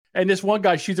And this one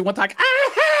guy shoots at one time.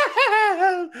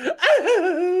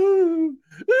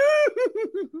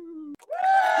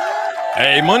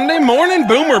 Hey, Monday morning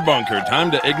boomer bunker.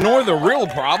 Time to ignore the real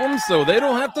problems so they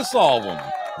don't have to solve them.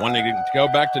 Wanting to go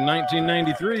back to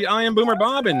 1993, I am Boomer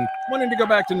Bob, and wanting to go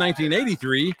back to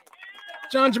 1983,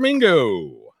 John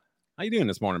Jamingo. How you doing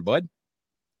this morning, bud?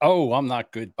 Oh, I'm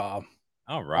not good, Bob.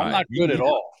 All right. I'm not good at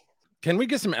all. Can we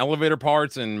get some elevator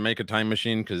parts and make a time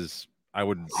machine? Because I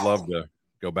would love to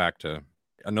go back to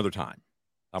another time.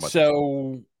 How about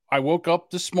so I woke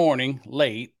up this morning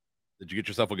late. Did you get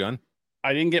yourself a gun?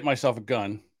 I didn't get myself a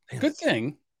gun. Good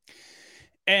thing.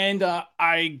 And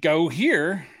I go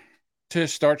here to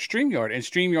start StreamYard. And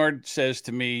StreamYard says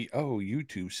to me, oh,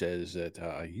 YouTube says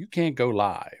that you can't go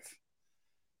live.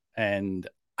 And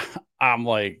I'm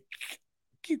like,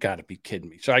 you got to be kidding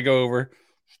me. So I go over,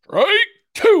 strike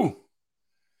two.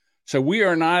 So we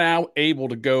are not able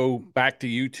to go back to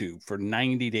YouTube for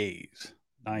 90 days.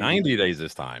 90 days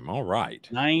this time. All right.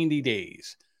 90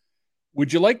 days.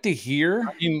 Would you like to hear?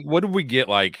 I mean, what did we get?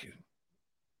 Like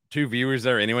 2 viewers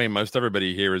there anyway? Most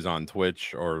everybody here is on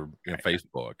Twitch or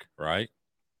Facebook, right?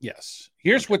 Yes.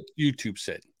 Here's what YouTube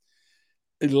said.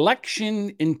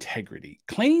 Election integrity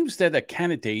claims that a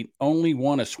candidate only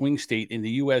won a swing state in the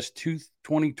U.S.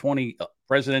 2020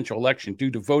 presidential election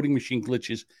due to voting machine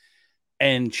glitches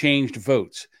and changed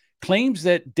votes. Claims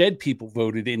that dead people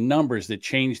voted in numbers that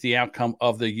changed the outcome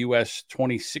of the U.S.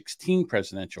 2016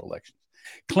 presidential election.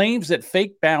 Claims that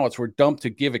fake ballots were dumped to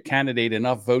give a candidate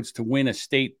enough votes to win a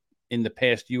state in the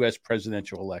past U.S.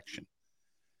 presidential election.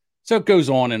 So it goes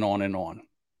on and on and on.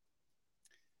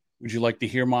 Would you like to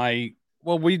hear my...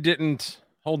 Well, we didn't.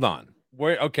 Hold on.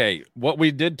 Okay. What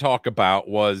we did talk about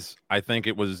was, I think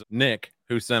it was Nick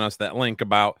who sent us that link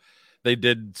about they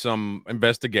did some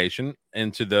investigation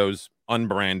into those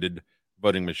unbranded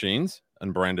voting machines,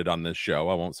 unbranded on this show.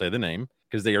 I won't say the name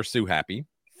because they are sue happy.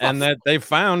 And that they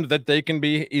found that they can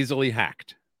be easily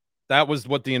hacked. That was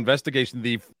what the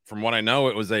investigation, from what I know,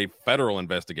 it was a federal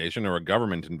investigation or a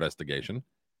government investigation.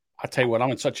 I'll tell you what, I'm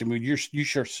in such a mood. You're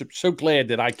sure so glad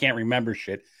that I can't remember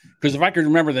shit. Because if I could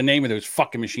remember the name of those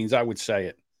fucking machines, I would say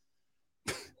it.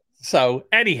 So,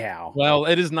 anyhow. Well,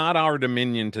 it is not our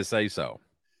dominion to say so.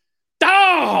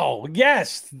 Oh,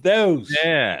 yes, those.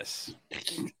 Yes.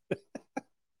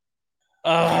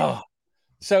 Oh.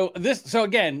 So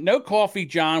again, no coffee,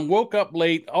 John. Woke up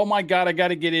late. Oh my God, I got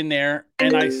to get in there.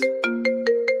 And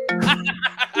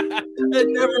it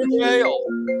never failed.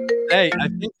 Hey, I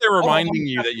think they're reminding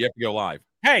you that you have to go live.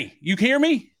 Hey, you hear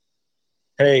me?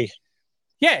 Hey.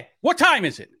 Yeah. What time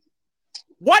is it?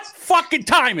 What fucking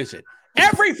time is it?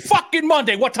 Every fucking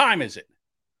Monday. What time is it?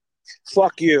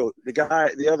 Fuck you.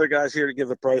 The other guy's here to give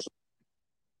the price.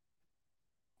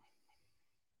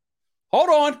 Hold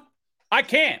on. I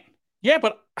can't. Yeah,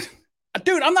 but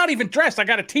dude, I'm not even dressed. I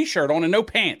got a t-shirt on and no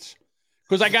pants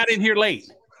because I got in here late.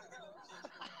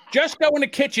 Just go in the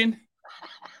kitchen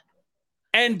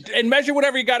and measure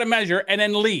whatever you got to measure and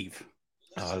then leave.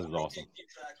 Oh, this is awesome.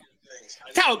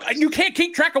 You can't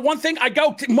keep track of one thing. I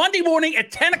go Monday morning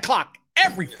at 10 o'clock.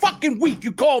 Every fucking week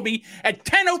you call me at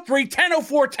 10:03,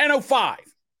 10:04, 10:05.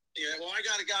 Yeah, well, I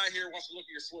got a guy here who wants to look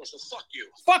at your floor, so fuck you.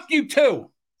 Fuck you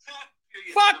too.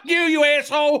 Fuck you, you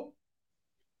asshole.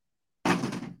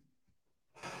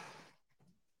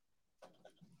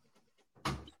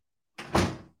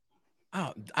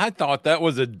 Oh, I thought that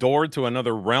was a door to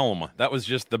another realm. That was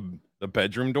just the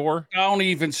bedroom door. Don't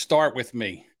even start with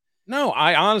me. No,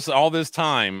 I honestly, all this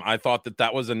time, I thought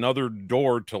that was another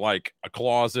door to like a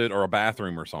closet or a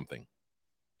bathroom or something.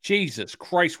 Jesus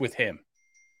Christ with him.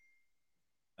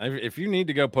 If you need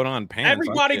to go put on pants.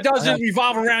 Everybody doesn't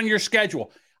revolve around your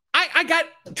schedule. I got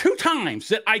 2 times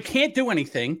that I can't do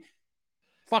anything.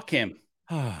 Fuck him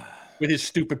with his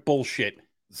stupid bullshit.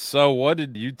 So what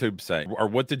did YouTube say? Or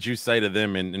what did you say to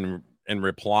them in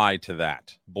reply to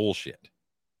that bullshit?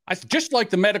 Just like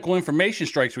the medical information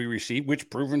strikes we received, which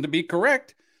proven to be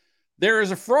correct, there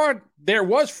was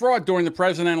fraud during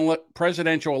the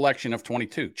presidential election of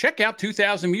 22. Check out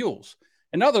 2000 Mules,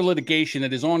 another litigation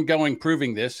that is ongoing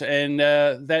proving this and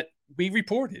that we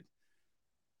reported.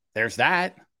 There's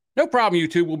that. No problem,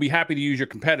 YouTube. We'll be happy to use your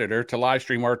competitor to live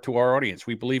stream to our audience.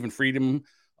 We believe in freedom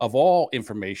of all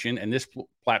information, and this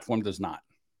platform does not.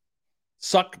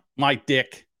 Suck my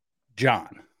dick,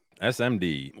 John.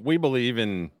 SMD. We believe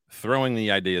in throwing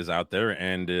the ideas out there,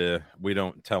 and we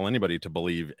don't tell anybody to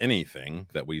believe anything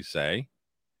that we say.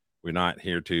 We're not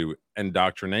here to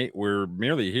indoctrinate. We're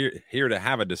merely here to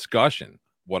have a discussion,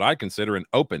 what I consider an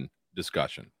open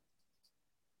discussion.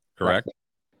 Correct? Right.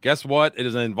 Guess what? It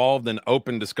is involved in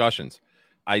open discussions,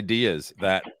 ideas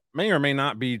that may or may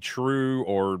not be true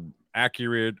or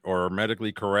accurate or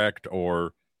medically correct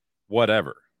or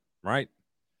whatever, right?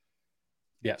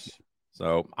 Yes.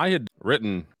 So I had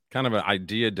written kind of an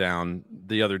idea down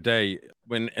the other day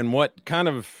and what kind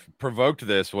of provoked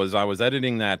this was I was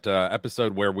editing that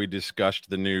episode where we discussed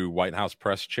the new White House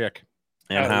press chick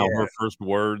and how her first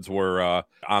words were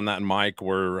on that mic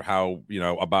were how,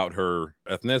 about her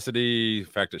ethnicity,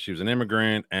 the fact that she was an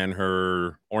immigrant, and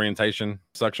her orientation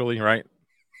sexually, right?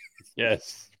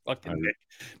 Yes. Fucking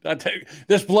Nick.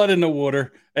 There's blood in the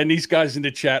water, and these guys in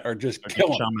the chat are just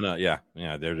killing. Chumming up.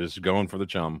 Yeah, they're just going for the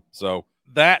chum. So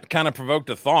that kind of provoked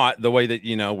a thought, the way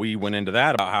that, we went into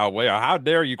that about how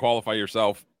dare you qualify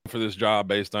yourself for this job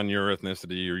based on your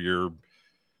ethnicity or your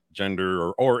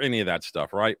gender or any of that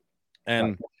stuff, right?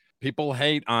 And people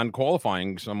hate on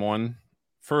qualifying someone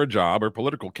for a job or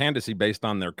political candidacy based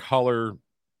on their color,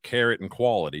 carrot, and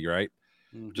quality, right?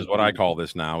 Which is what I call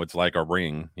this now. It's like a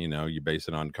ring, you base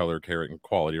it on color, carrot, and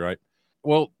quality, right?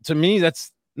 Well, to me,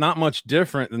 that's not much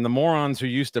different than the morons who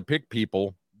used to pick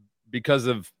people because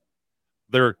of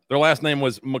their last name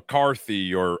was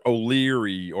McCarthy or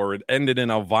O'Leary, or it ended in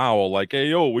a vowel like,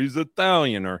 hey, oh, he's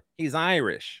Italian or he's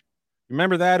Irish.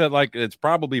 Remember that? It's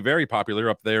probably very popular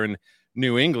up there in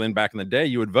New England back in the day.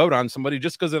 You would vote on somebody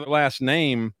just because their last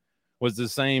name was the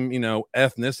same,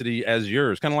 ethnicity as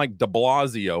yours. Kind of like de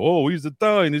Blasio. Oh, he's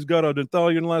Italian. He's got an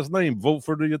Italian last name. Vote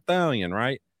for the Italian,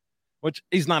 right? Which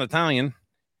he's not Italian.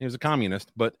 He was a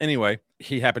communist. But anyway,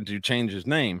 he happened to change his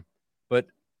name. But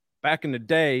back in the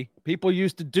day, people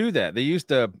used to do that. They used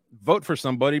to vote for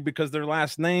somebody because their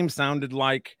last name sounded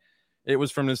like it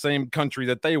was from the same country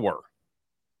that they were.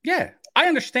 Yeah, I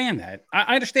understand that.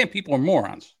 I understand people are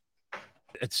morons.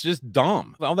 It's just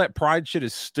dumb. All that pride shit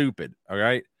is stupid. All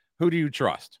right. Who do you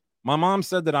trust? My mom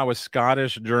said that I was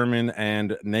Scottish, German,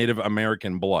 and Native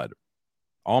American blood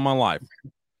all my life.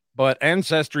 But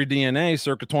Ancestry DNA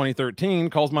circa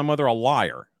 2013 calls my mother a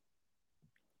liar.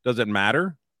 Does it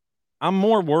matter? I'm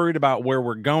more worried about where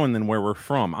we're going than where we're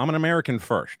from. I'm an American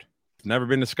first. Never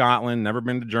been to Scotland, never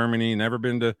been to Germany, never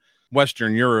been to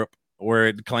Western Europe where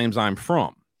it claims I'm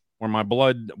from. Where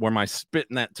my spit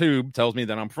in that tube tells me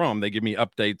that I'm from. They give me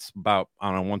updates about,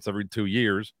 I don't know, once every 2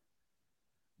 years,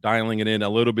 dialing it in a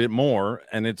little bit more,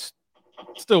 and it's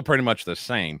still pretty much the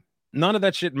same. None of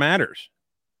that shit matters.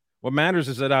 What matters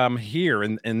is that I'm here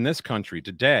in this country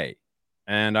today,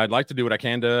 and I'd like to do what I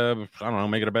can to, I don't know,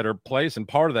 make it a better place. And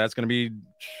part of that's going to be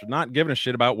not giving a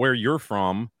shit about where you're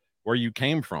from, where you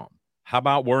came from. How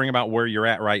about worrying about where you're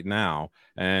at right now?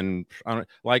 And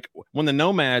like when the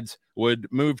nomads would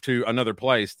move to another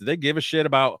place, did they give a shit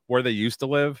about where they used to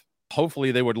live?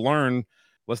 Hopefully they would learn,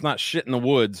 let's not shit in the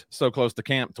woods so close to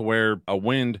camp to where a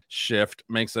wind shift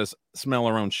makes us smell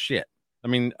our own shit. I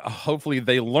mean, hopefully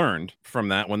they learned from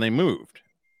that when they moved.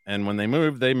 And when they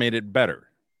moved, they made it better.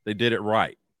 They did it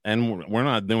right. And we're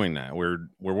not doing that. We're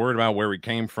worried about where we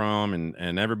came from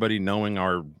and everybody knowing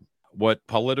what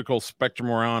political spectrum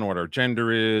we're on, what our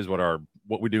gender is,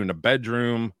 what we do in the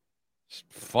bedroom.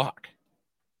 Fuck.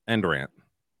 End rant.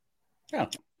 Yeah.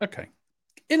 Okay.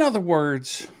 In other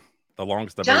words, darling,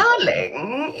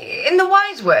 in the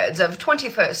wise words of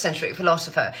 21st century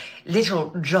philosopher Little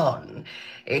John,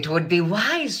 it would be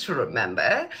wise to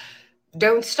remember,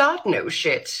 don't start no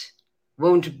shit,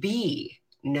 won't be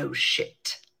no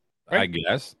shit. Right? I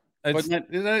guess.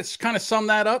 Let's kind of sum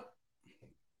that up.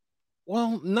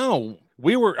 Well, no,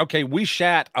 we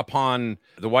shat upon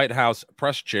the White House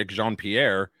press chick,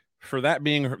 Jean-Pierre, for that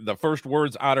being the first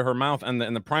words out of her mouth. And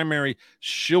the primary,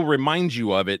 she'll remind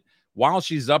you of it while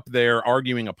she's up there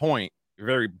arguing a point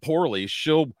very poorly.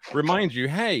 She'll remind you,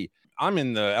 hey, I'm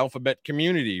in the alphabet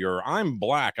community, or I'm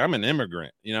black, I'm an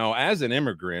immigrant. As an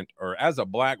immigrant or as a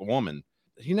black woman,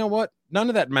 you know what? None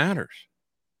of that matters.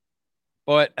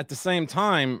 But at the same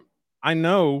time, I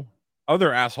know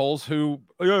other assholes who,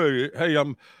 hey,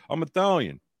 I'm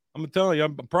Italian. I'm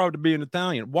Italian. I'm proud to be an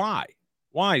Italian. Why?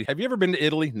 Have you ever been to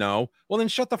Italy? No. Well, then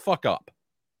shut the fuck up.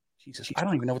 Jesus, I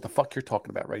don't even know what the fuck you're talking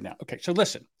about right now. Okay, so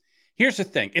listen. Here's the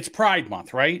thing. It's Pride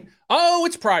Month, right? Oh,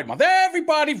 it's Pride Month.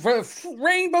 Everybody,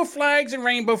 rainbow flags and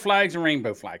rainbow flags and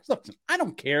rainbow flags. Listen, I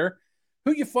don't care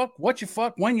who you fuck, what you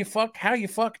fuck, when you fuck, how you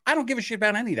fuck. I don't give a shit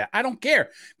about any of that. I don't care,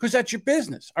 because that's your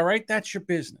business, all right? That's your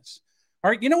business. All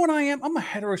right, you know what I am? I'm a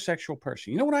heterosexual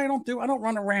person. You know what I don't do? I don't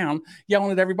run around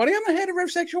yelling at everybody. I'm a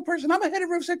heterosexual person. I'm a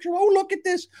heterosexual. Oh, look at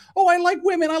this. Oh, I like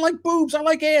women. I like boobs. I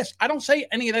like ass. I don't say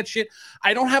any of that shit.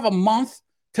 I don't have a month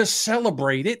to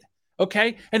celebrate it,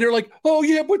 okay? And they're like, oh,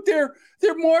 yeah, but they're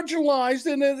marginalized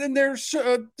and they're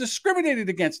discriminated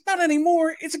against. Not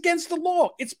anymore. It's against the law.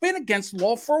 It's been against the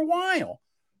law for a while,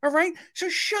 All right. So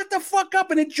shut the fuck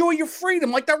up and enjoy your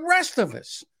freedom like the rest of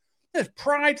us. There's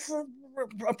pride for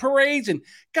parades and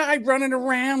guy running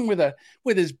around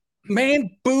with his man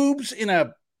boobs in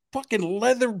a fucking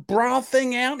leather bra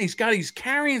thing out. He's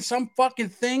carrying some fucking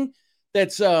thing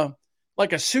that's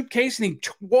like a suitcase, and he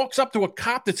walks up to a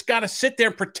cop that's got to sit there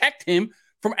and protect him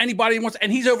from anybody who wants,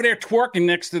 and he's over there twerking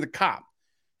next to the cop.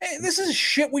 Hey, this is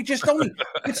shit we just don't need.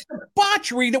 It's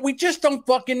debauchery that we just don't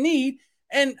fucking need.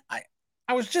 And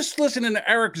I was just listening to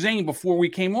Eric Zane before we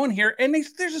came on here, and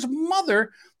there's this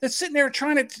mother that's sitting there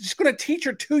just going to teach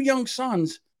her 2 young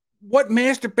sons what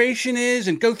masturbation is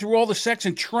and go through all the sex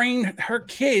and train her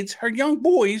kids, her young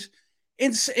boys,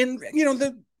 in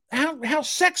how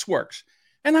sex works.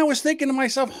 And I was thinking to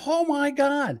myself, oh my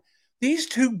God, these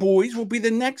 2 boys will be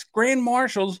the next grand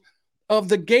marshals of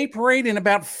the gay parade in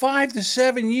about 5 to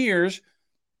 7 years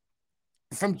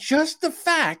from just the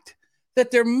fact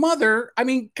that their mother, I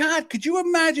mean, God, could you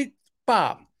imagine,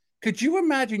 Bob? Could you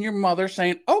imagine your mother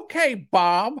saying, okay,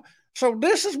 Bob, so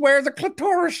this is where the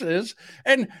clitoris is.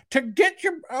 And to get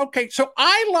okay, so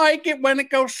I like it when it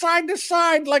goes side to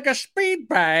side like a speed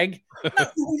bag. No,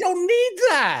 we don't need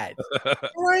that,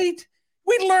 right?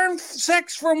 We learn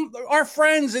sex from our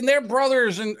friends and their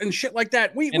brothers and shit like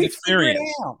that. We figure it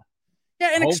out.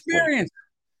 Yeah, and experience.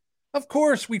 Of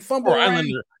course, we fumble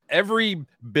around. Every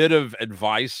bit of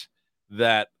advice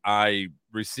that I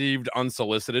received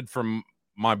unsolicited from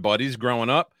my buddies growing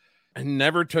up, I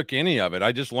never took any of it.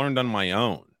 I just learned on my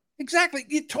own. Exactly.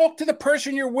 You talk to the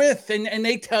person you're with and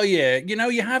they tell you,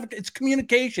 it's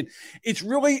communication. It's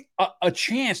really a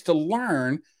chance to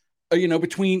learn,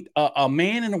 between a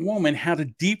man and a woman, how to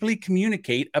deeply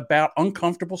communicate about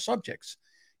uncomfortable subjects.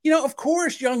 Of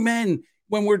course, young men,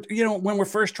 when we're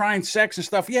first trying sex and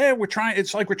stuff,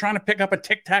 it's like we're trying to pick up a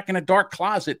Tic Tac in a dark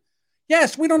closet.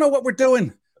 Yes, we don't know what we're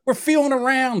doing. We're feeling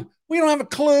around. We don't have a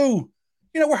clue.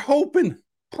 We're hoping,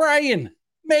 praying,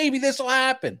 maybe this will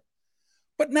happen.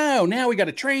 But no, now we got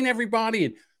to train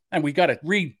everybody and we got to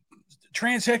read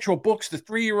transsexual books to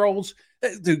 3-year-olds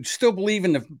who still believe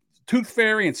in the Tooth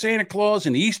Fairy and Santa Claus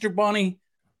and the Easter Bunny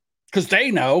because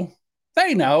they know.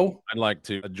 They know. I'd like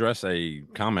to address a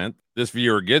comment. This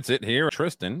viewer gets it here.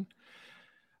 Tristan.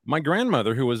 My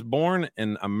grandmother, who was born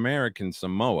in American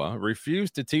Samoa,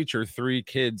 refused to teach her 3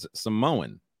 kids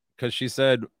Samoan because she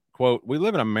said, quote, we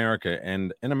live in America,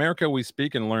 and in America, we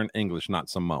speak and learn English, not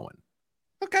Samoan.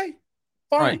 Okay,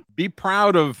 fine. Right. Be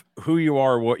proud of who you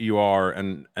are, what you are,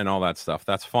 and all that stuff.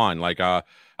 That's fine. Like,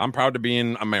 I'm proud to be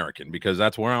an American because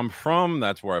that's where I'm from.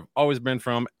 That's where I've always been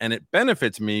from. And it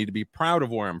benefits me to be proud of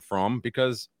where I'm from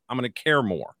because I'm going to care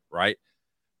more, right?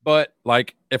 But,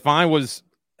 like, if I was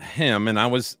him and I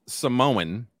was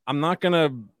Samoan, I'm not going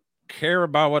to care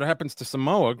about what happens to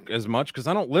Samoa as much because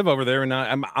I don't live over there, and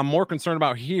I'm more concerned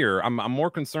about here. I'm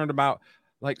more concerned about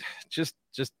like just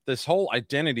this whole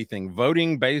identity thing,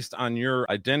 voting based on your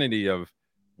identity of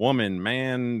woman,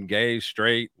 man, gay,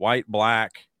 straight, white,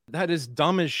 black. That is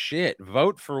dumb as shit.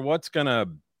 Vote for what's gonna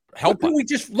help.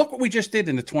 Look what we just did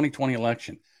in the 2020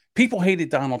 election. People hated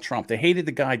Donald Trump. They hated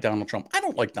the guy Donald Trump. I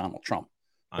don't like Donald Trump.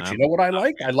 But you know what I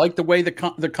like? I like the way the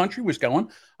country was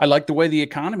going. I like the way the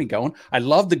economy going. I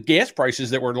love the gas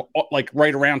prices that were like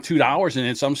right around $2 and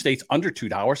in some states under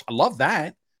 $2. I love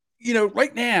that.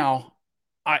 Right now,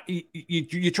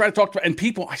 you try to talk to and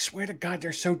people, I swear to God,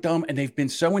 they're so dumb and they've been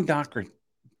so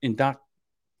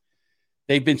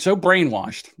they've been so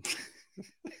brainwashed.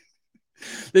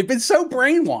 They've been so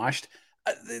brainwashed.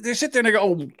 They sit there and they go,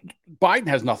 oh, Biden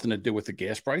has nothing to do with the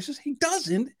gas prices. He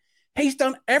doesn't. He's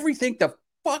done everything to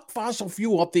fuck fossil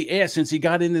fuel up the ass since he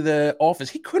got into the office.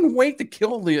 He couldn't wait to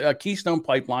kill the Keystone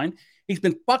Pipeline. He's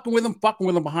been fucking with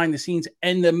them behind the scenes.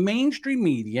 And the mainstream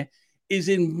media is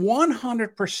in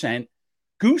 100%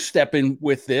 goose stepping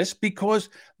with this because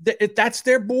that's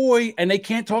their boy and they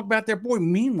can't talk about their boy.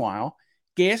 Meanwhile,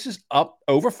 gas is up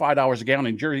over $5 a gallon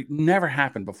in Jersey. Never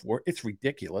happened before. It's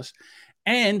ridiculous.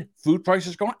 And food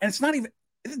prices going. And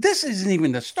this isn't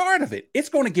even the start of it. It's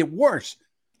going to get worse.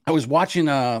 I was watching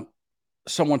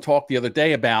someone talk the other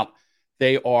day about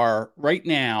they are right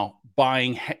now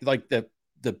buying like the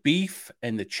beef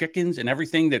and the chickens and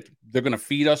everything that they're going to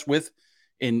feed us with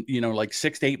in, like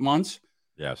 6 to 8 months.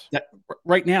 Yes. That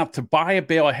right now to buy a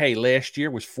bale of hay last year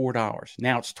was $4.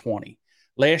 Now it's $20.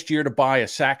 Last year to buy a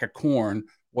sack of corn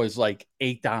was like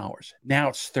 $8. Now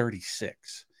it's $36.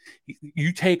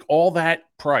 You take all that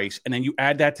price and then you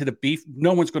add that to the beef.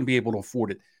 No one's going to be able to afford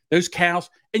it. Those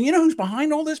cows. And you know who's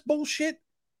behind all this bullshit?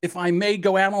 If I may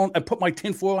go out on and put my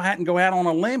tinfoil hat and go out on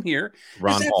a limb here.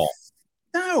 Ron Paul.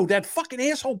 No, that fucking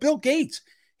asshole Bill Gates.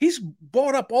 He's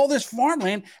bought up all this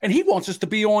farmland and he wants us to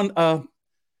be on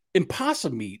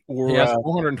impossible meat or he has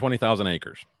 420,000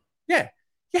 acres. Yeah.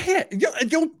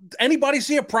 Don't anybody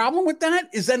see a problem with that?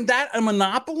 Is then that a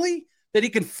monopoly that he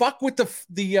can fuck with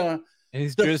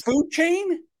He's the just food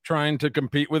chain? trying to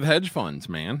compete with hedge funds,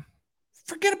 man.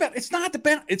 Forget about it.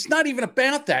 It's not even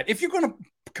about that. If you're going to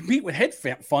compete with hedge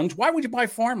funds, why would you buy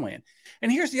farmland?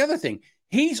 And here's the other thing.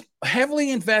 He's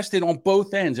heavily invested on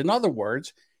both ends. In other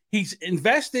words, he's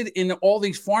invested in all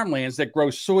these farmlands that grow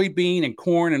soybean and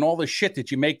corn and all the shit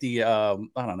that you make the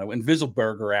Invisible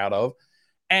Burger out of.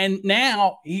 And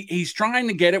now he's trying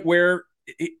to get it where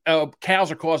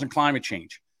cows are causing climate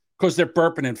change because they're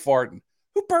burping and farting.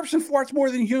 Who burps and farts more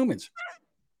than humans?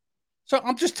 So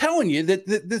I'm just telling you that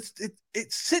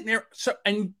it's sitting there. So,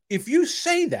 and if you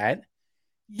say that,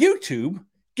 YouTube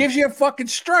gives you a fucking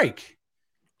strike.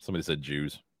 Somebody said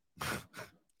Jews.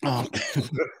 Oh,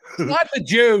 not the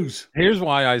Jews. Here's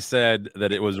why I said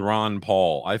that it was Ron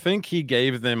Paul. I think he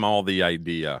gave them all the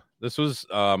idea. This was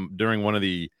during one of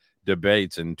the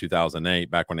debates in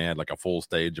 2008, back when they had like a full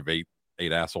stage of eight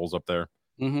assholes up there.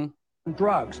 Mm-hmm.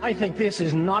 Drugs. I think this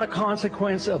is not a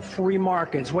consequence of free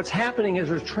markets. What's happening is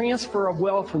there's transfer of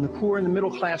wealth from the poor and the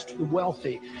middle class to the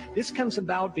wealthy. This comes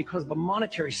about because of the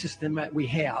monetary system that we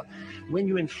have. When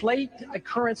you inflate a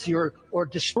currency or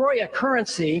destroy a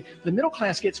currency, the middle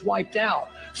class gets wiped out.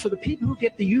 So the people who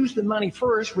get to use the money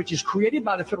first, which is created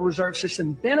by the Federal Reserve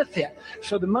System, benefit.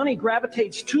 So the money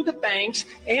gravitates to the banks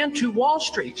and to Wall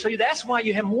Street. So that's why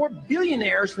you have more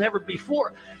billionaires than ever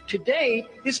before. Today,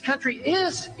 this country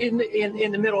is in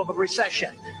the middle of a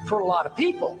recession for a lot of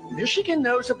people. Michigan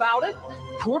knows about it.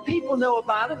 Poor people know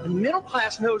about it. The middle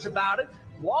class knows about it.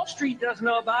 Wall Street doesn't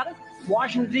know about it.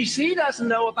 Washington, D.C. doesn't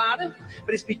know about it.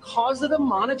 But it's because of the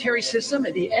monetary system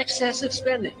and the excessive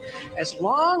spending. As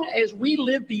long as we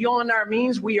live beyond our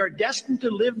means, we are destined to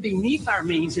live beneath our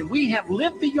means. And we have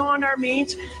lived beyond our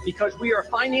means because we are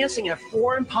financing a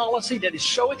foreign policy that is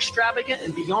so extravagant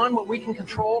and beyond what we can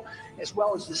control, as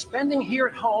well as the spending here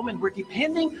at home. And we're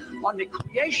depending on the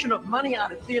creation of money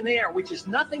out of thin air, which is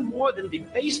nothing more than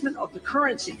debasement of the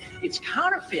currency. It's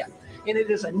counterfeit. And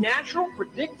it is a natural,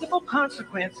 predictable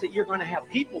consequence that you're going to have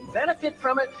people benefit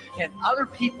from it and other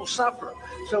people suffer.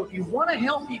 So if you want a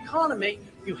healthy economy,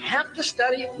 you have to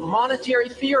study monetary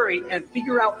theory and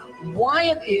figure out why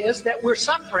it is that we're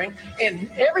suffering.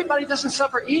 And everybody doesn't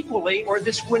suffer equally, or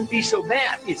this wouldn't be so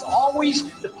bad. It's always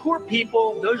the poor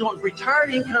people, those on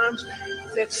retired incomes,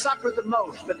 that suffer the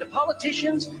most. But the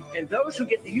politicians and those who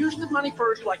get to use the money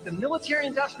first, like the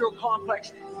military-industrial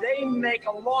complex, they make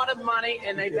a lot of money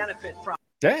and they benefit from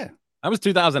it. Yeah. That was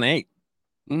 2008.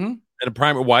 Mm-hmm. At a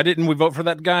primary. Why didn't we vote for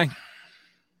that guy?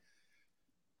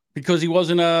 Because he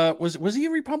wasn't was he a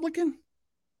Republican?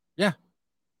 Yeah.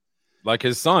 Like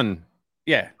his son.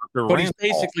 Yeah. But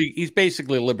he's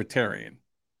basically a libertarian.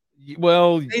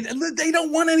 Well, they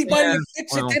don't want anybody to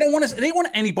fix it. They want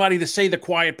anybody to say the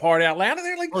quiet part out loud.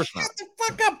 They're like, shut the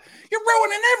fuck up. You're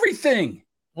ruining everything.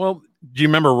 Well, do you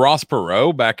remember Ross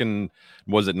Perot back in,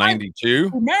 was it 92?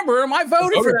 Remember him? I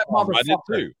voted for that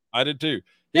motherfucker. I did too.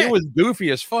 He was goofy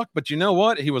as fuck, but you know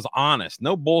what? He was honest.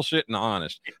 No bullshit and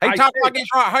honest. Hey, talk like this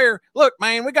right here. Look,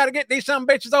 man, we got to get these some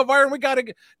bitches over here and we got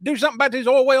to do something about these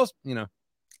oil wells, you know.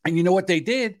 And you know what they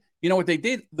did?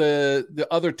 The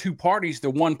other two parties, the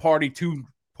one party, two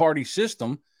party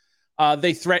system,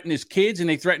 they threatened his kids and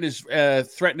they threatened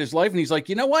his life. And he's like,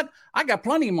 you know what? I got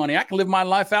plenty of money. I can live my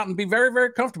life out and be very,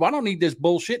 very comfortable. I don't need this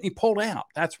bullshit. And he pulled out.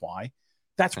 That's why.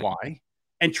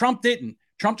 And Trump didn't.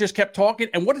 Trump just kept talking.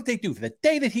 And what did they do? For the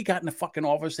day that he got in the fucking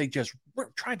office, they just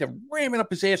tried to ram it up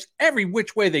his ass every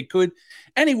which way they could,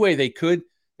 any way they could.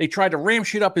 They tried to ram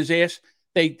shit up his ass.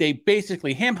 They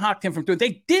basically ham-hocked him from doing it.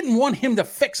 They didn't want him to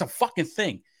fix a fucking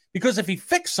thing. Because if he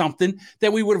fixed something,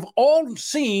 then we would have all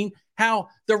seen how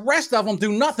the rest of them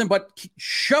do nothing but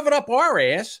shove it up our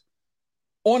ass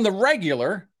on the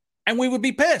regular, and we would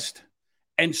be pissed.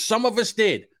 And some of us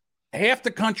did. Half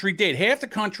the country did. Half the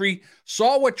country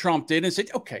saw what Trump did and said,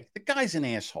 okay, the guy's an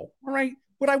asshole. All right.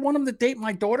 Would I want him to date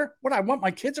my daughter? Would I want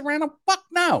my kids around him? Fuck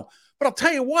no. But I'll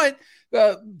tell you what,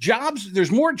 jobs,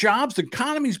 there's more jobs. The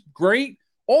economy's great.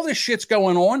 All this shit's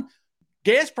going on.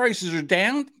 Gas prices are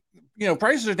down.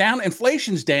 Prices are down.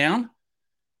 Inflation's down.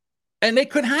 And they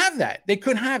couldn't have that. They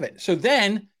couldn't have it. So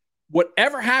then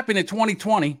whatever happened in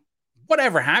 2020,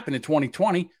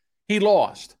 he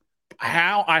lost.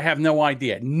 How? I have no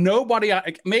idea. Nobody,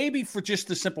 maybe for just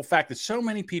the simple fact that so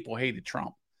many people hated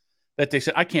Trump that they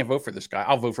said, I can't vote for this guy.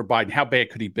 I'll vote for Biden. How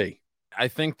bad could he be? I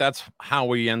think that's how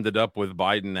we ended up with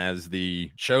Biden as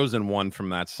the chosen one from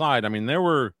that side. I mean, there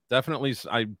were definitely,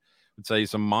 I would say,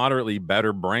 some moderately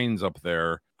better brains up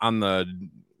there on the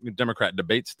Democrat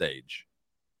debate stage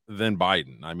than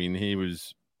Biden. I mean, he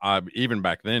was even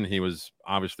back then, he was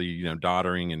obviously,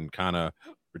 doddering and kind of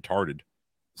retarded.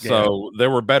 So there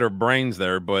were better brains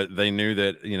there, but they knew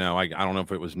that, I don't know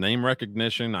if it was name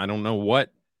recognition. I don't know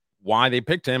why they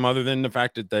picked him other than the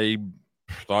fact that they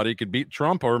thought he could beat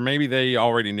Trump, or maybe they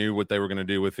already knew what they were going to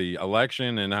do with the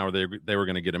election and how they were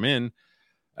going to get him in,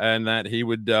 and that he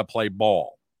would play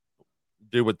ball,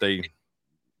 do what they.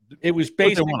 It was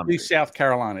basically South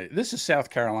Carolina. This is South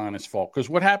Carolina's fault, because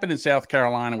what happened in South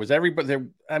Carolina was everybody.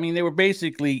 They were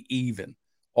basically even,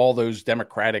 all those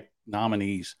Democratic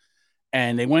nominees,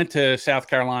 and they went to South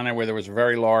Carolina where there was a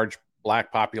very large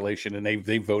black population, and they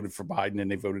voted for Biden,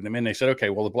 and they voted him in. They said, okay,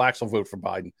 well, the blacks will vote for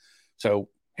Biden, so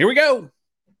here we go.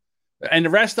 And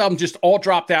the rest of them just all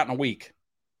dropped out in a week.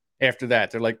 After that,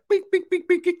 they're like, beep, beep, beep,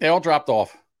 beep, beep. They all dropped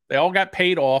off. They all got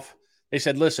paid off. They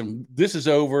said, listen, this is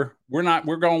over. We're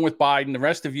going with Biden. The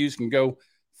rest of you can go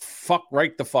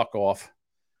right the fuck off.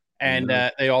 And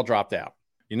they all dropped out.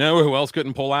 You know who else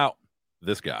couldn't pull out?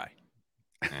 This guy.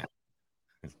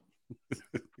 He's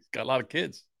got a lot of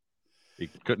kids. He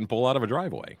couldn't pull out of a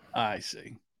driveway. I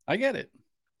see. I get it.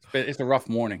 It's a rough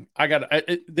morning.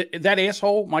 That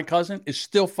asshole, my cousin, is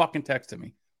still fucking texting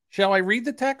me. Shall I read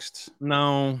the texts?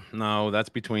 No, that's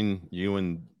between you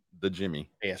and the Jimmy.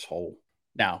 Asshole.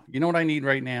 Now, you know what I need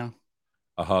right now?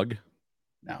 A hug?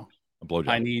 No. A blowjob?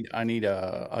 I need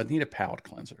a palate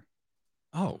cleanser.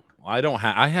 Oh, I don't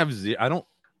have. I don't.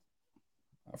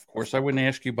 Of course, I wouldn't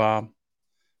ask you, Bob.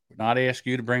 Would not ask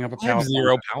you to bring up a palate.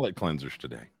 Zero palate cleansers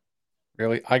today.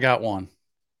 Really? I got one.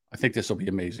 I think this will be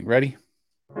amazing. Ready?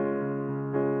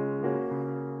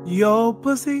 Your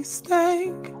pussy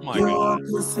stank. Oh my Your God.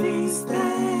 pussy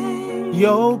stank.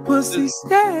 Your pussy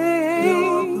stank.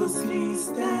 Your pussy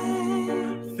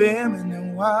stank.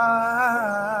 Feminine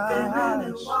wash.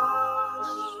 Feminine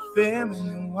wash.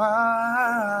 Feminine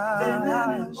wash.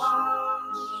 Feminine wash.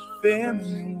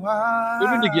 Feminine wash. We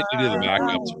need to get you to the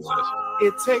backups for this.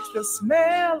 It takes the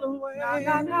smell away.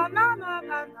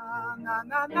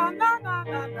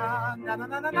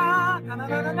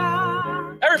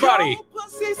 Everybody.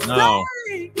 No.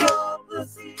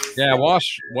 Yeah,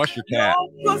 wash your cat.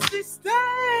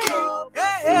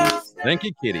 Thank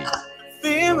you, kitty.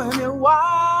 Feminine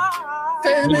wash.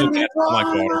 Feminine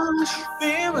wash.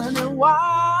 Feminine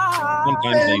wash.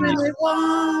 Sometimes they need Feminine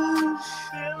wash.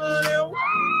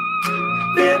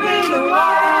 Feminine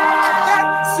wash.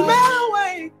 That smell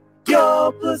away.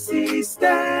 Your pussy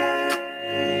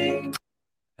stank.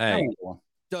 Hey,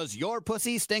 Does your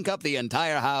pussy stink up the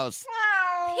entire house?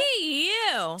 Hey,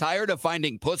 you. Tired of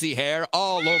finding pussy hair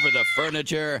all over the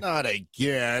furniture? Not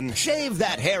again. Shave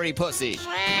that hairy pussy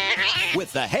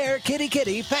with the Hair Kitty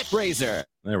Kitty Pet Razor.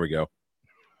 there we go.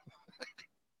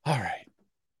 All right.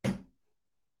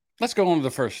 Let's go on to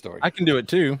the first story. I can do it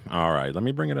too. All right, let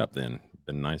me bring it up then.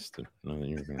 Been nice to know that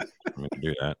you're going to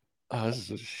do that. Oh, this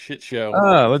is a shit show.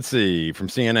 Let's see. From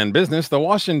CNN Business, the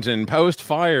Washington Post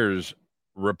fires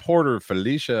reporter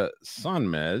Felicia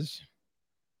Sonmez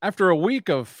after a week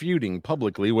of feuding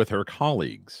publicly with her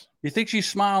colleagues. You think she's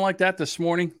smiling like that this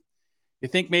morning? You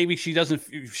think maybe she doesn't?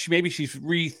 Maybe she's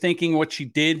rethinking what she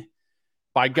did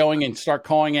by going and start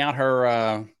calling out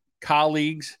her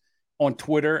colleagues on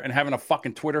Twitter and having a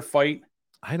fucking Twitter fight.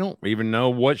 I don't even know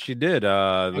what she did.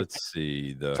 Let's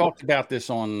see. Talked about this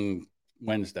on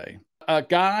Wednesday. A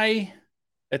guy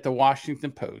at the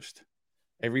Washington Post,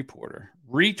 a reporter,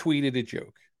 retweeted a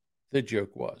joke. The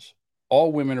joke was,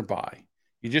 all women are bi.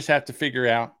 You just have to figure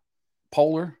out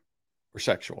polar or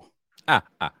sexual.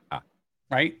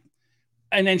 Right?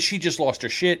 And then she just lost her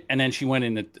shit. And then she went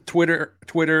into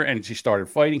Twitter and she started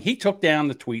fighting. He took down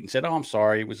the tweet and said, oh, I'm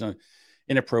sorry. It was an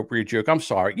inappropriate joke. I'm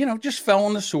sorry. Just fell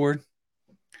on the sword.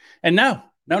 And no,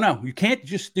 you can't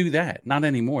just do that. Not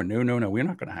anymore. No. We're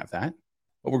not going to have that.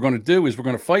 What we're going to do is we're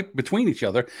going to fight between each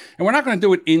other, and we're not going to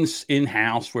do it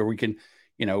in-house where we can,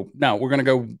 no, we're going to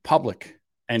go public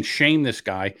and shame this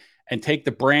guy and take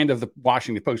the brand of the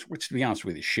Washington Post, which to be honest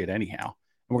with you, is shit anyhow.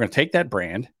 And we're going to take that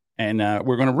brand and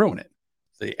we're going to ruin it.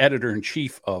 The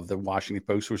editor-in-chief of the Washington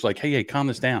Post was like, hey, calm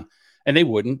this down. And they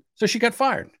wouldn't. So she got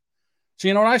fired. So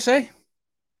you know what I say?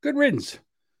 Good riddance.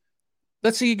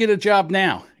 Let's see you get a job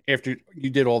now after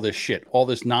you did all this shit, all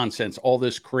this nonsense, all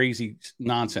this crazy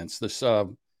nonsense, this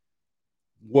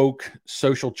woke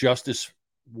social justice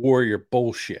warrior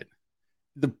bullshit.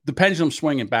 The pendulum's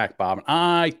swinging back, Bob.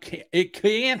 It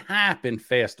can't happen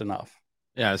fast enough.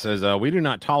 Yeah, it says, we do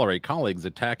not tolerate colleagues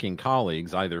attacking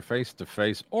colleagues either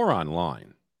face-to-face or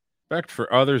online. Respect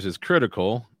for others is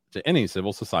critical to any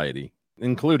civil society,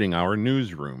 including our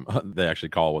newsroom. They actually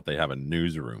call what they have a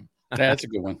newsroom. That's a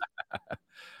good one.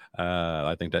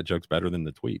 I think that joke's better than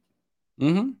the tweet.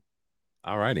 Mm-hmm.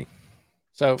 All righty.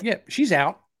 So yeah, she's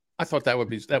out. I thought that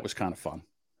was kind of fun.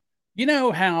 You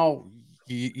know how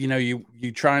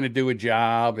you trying to do a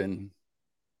job and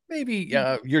maybe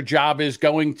your job is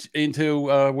going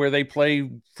into where they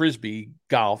play frisbee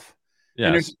golf,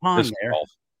 and there's a pond disc there, golf.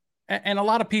 and a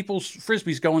lot of people's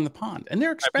frisbees go in the pond, and they're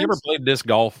Have expensive. you ever played disc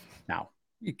golf? No,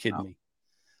 you kidding me?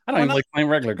 I don't even like playing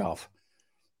regular golf.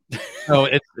 No,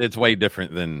 it's way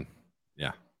different than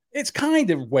It's kind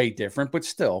of way different, but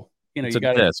still, it's you a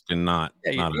got disc and not.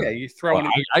 you throw it.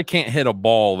 I can't hit a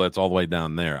ball that's all the way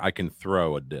down there. I can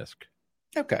throw a disc.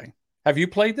 Okay. Have you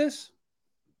played this?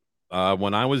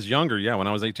 When I was younger, when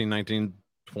I was 18, 19,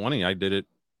 20, I did it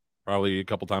probably a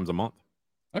couple times a month.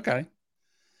 Okay.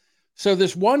 So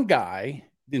this one guy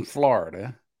in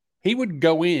Florida, he would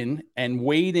go in and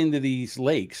wade into these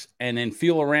lakes and then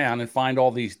feel around and find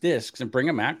all these discs and bring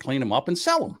them out, clean them up, and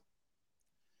sell them.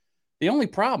 The only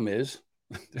problem is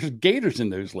there's gators in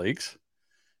those lakes,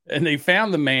 and they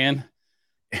found the man.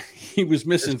 He was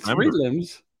missing 3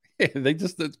 limbs.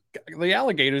 The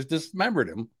alligators dismembered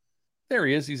him. There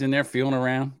he is. He's in there feeling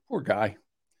around. Poor guy.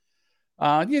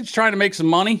 He's trying to make some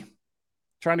money,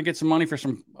 trying to get some money for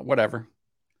some whatever.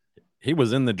 He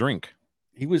was in the drink.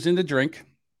 He was in the drink.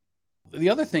 The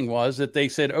other thing was that they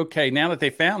said, okay, now that they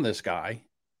found this guy,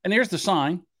 and here's the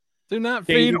sign. Do not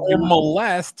feed or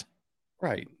molest.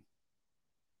 Right.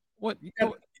 What?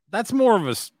 That's more of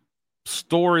a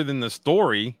story than the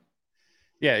story.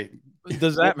 Yeah.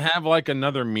 Does that have like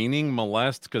another meaning,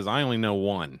 molest? Because I only know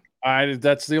one.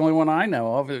 That's the only one I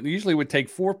know of. It usually would take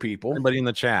 4 people. Anybody in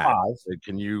the chat? 5.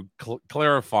 Can you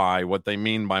clarify what they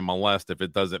mean by molest if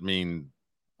it doesn't mean?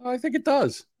 I think it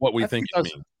does. What we think it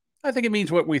means. I think it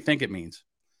means what we think it means.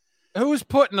 Who's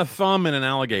putting a thumb in an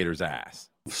alligator's ass?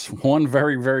 One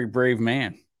very, very brave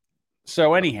man.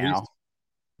 So anyhow,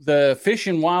 the Fish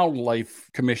and Wildlife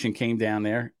Commission came down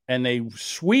there and they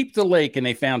sweep the lake and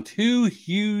they found 2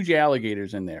 huge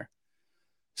alligators in there.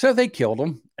 So they killed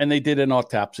them and they did an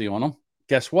autopsy on them.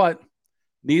 Guess what?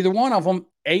 Neither one of them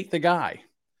ate the guy.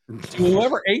 So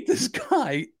whoever ate this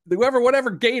guy,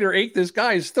 whatever gator ate this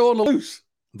guy is still on the loose.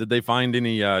 Did they find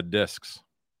any discs?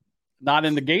 Not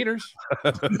in the gators.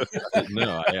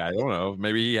 No, I don't know.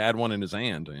 Maybe he had one in his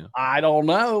hand. Yeah. I don't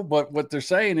know, but what they're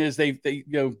saying is they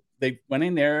went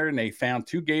in there and they found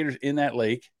 2 gators in that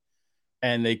lake,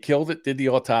 and they killed it. Did the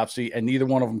autopsy, and neither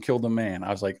one of them killed the man.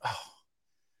 I was like, oh,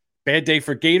 bad day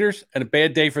for gators and a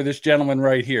bad day for this gentleman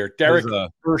right here, Derek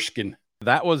Erskine.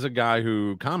 That was a guy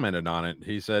who commented on it.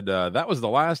 He said that was the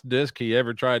last disc he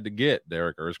ever tried to get,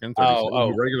 Derek Erskine.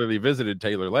 He regularly visited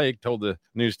Taylor Lake, told the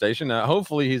news station,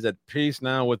 hopefully he's at peace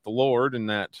now with the Lord, and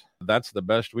that's the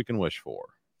best we can wish for.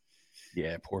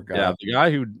 Yeah, poor guy. Yeah, the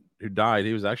guy who died,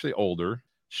 he was actually older.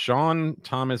 Sean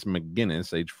Thomas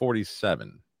McGinnis, age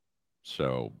 47.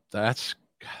 So that's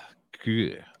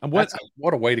good. What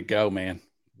a way to go, man.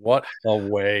 What a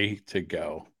way to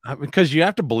go. Because you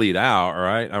have to bleed out,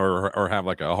 right? Or have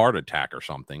like a heart attack or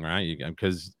something, right?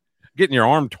 Because getting your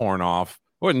arm torn off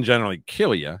wouldn't generally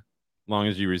kill you as long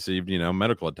as you received,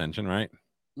 medical attention, right?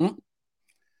 Well,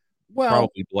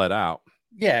 probably bled out.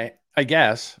 Yeah, I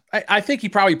guess. I think he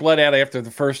probably bled out after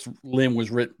the first limb was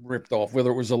ripped off,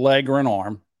 whether it was a leg or an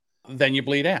arm. Then you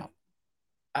bleed out.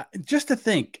 Just to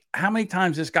think how many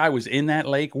times this guy was in that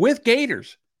lake with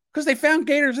gators, because they found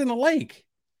gators in the lake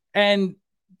and,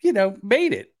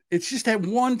 made it. It's just that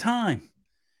one time.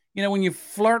 When you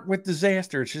flirt with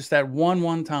disaster, it's just that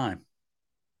one time.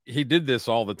 He did this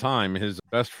all the time. His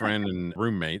best friend and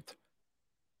roommate.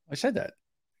 I said that.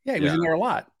 Yeah, he was in there a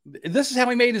lot. This is how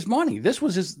he made his money. This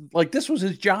was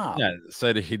his job. Yeah,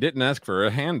 said he didn't ask for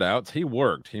handouts. He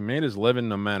worked. He made his living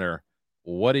no matter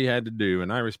what he had to do,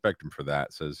 and I respect him for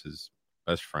that, says his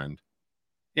best friend.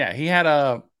 Yeah, he had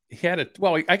a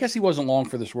well, I guess he wasn't long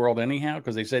for this world anyhow,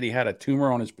 because they said he had a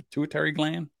tumor on his pituitary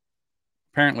gland.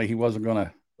 Apparently he wasn't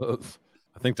gonna.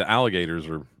 I think the alligators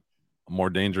are more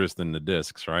dangerous than the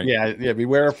discs, right? Yeah,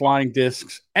 beware of flying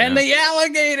discs and the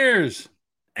alligators.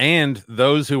 And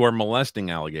those who are molesting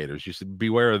alligators, you should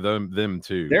beware of them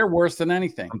too. They're worse than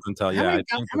anything. How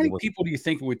many people do you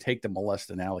think it would take to molest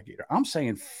an alligator? I'm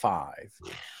saying 5.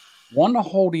 One to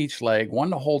hold each leg,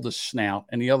 one to hold the snout,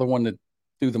 and the other one to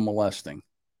do the molesting.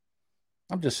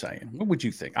 I'm just saying. What would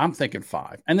you think? I'm thinking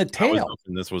 5. And the tail. I was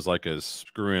hoping this was like a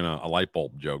screwing a light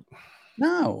bulb joke.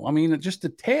 No, I mean, just the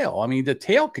tail. I mean, the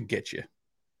tail could get you.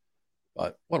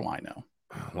 But what do I know?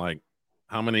 Like,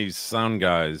 how many sound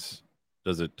guys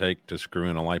does it take to screw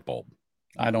in a light bulb?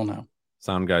 I don't know.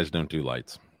 Sound guys don't do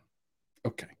lights.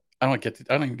 Okay. I don't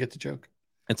even get the joke.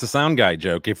 It's a sound guy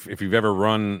joke. If you've ever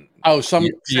run some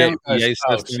sound guys,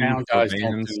 system sound for guys don't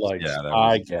bands, do lights. yeah, that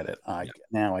I was- get it.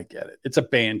 Now I get it. It's a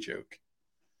band joke.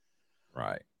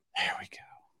 right. There we go.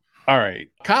 All right,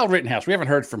 Kyle Rittenhouse. We haven't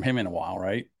heard from him in a while,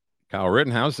 right? Kyle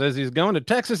Rittenhouse says he's going to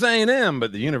Texas A&M,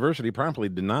 but the university promptly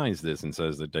denies this and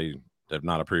says that they have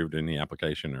not approved any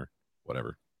application or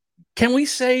whatever. Can we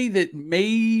say that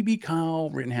maybe Kyle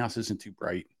Rittenhouse isn't too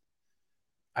bright?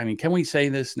 I mean, can we say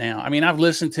this now? I mean, I've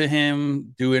listened to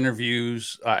him do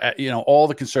interviews, all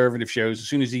the conservative shows. As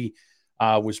soon as he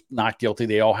was not guilty,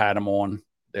 they all had him on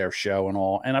their show and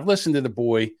all. And I've listened to the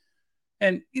boy,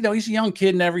 and, he's a young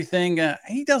kid and everything.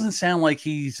 He doesn't sound like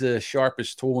he's the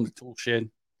sharpest tool in the tool shed.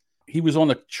 He was on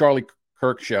the Charlie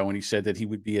Kirk show, and he said that he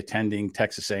would be attending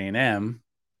Texas A&M.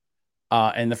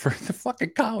 And the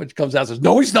fucking college comes out and says,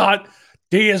 no, he's not.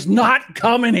 He is not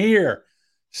coming here.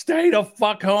 Stay the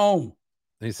fuck home.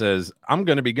 He says, I'm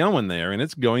going to be going there, and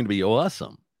it's going to be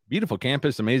awesome. Beautiful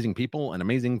campus, amazing people, and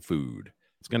amazing food.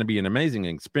 It's going to be an amazing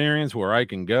experience where I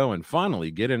can go and finally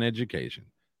get an education.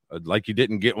 Like you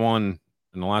didn't get one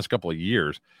in the last couple of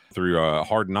years through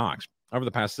Hard Knocks. Over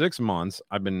the past 6 months,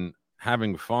 I've been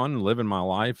having fun, living my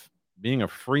life, being a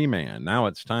free man. Now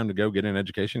it's time to go get an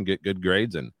education, get good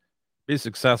grades, and be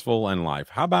successful in life.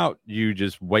 How about you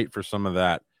just wait for some of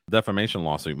that defamation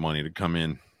lawsuit money to come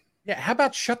in? Yeah, how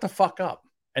about shut the fuck up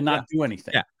and not do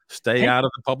anything? Yeah, stay out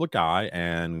of the public eye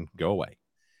and go away.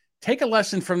 Take a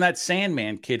lesson from that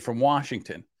Sandman kid from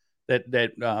Washington.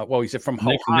 He said from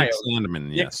Ohio. Nick Sandman,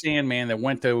 Nick Sandman that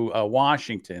went to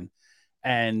Washington,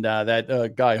 and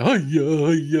that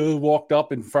guy walked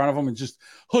up in front of him and just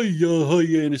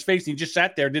in his face. And he just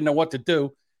sat there, didn't know what to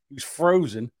do. He was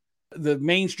frozen. The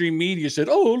mainstream media said,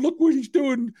 "Oh, look what he's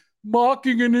doing,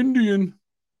 mocking an Indian."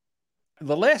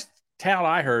 The last tout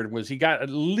I heard was he got at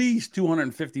least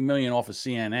 $250 million off of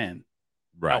CNN.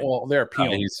 Right. Well, they're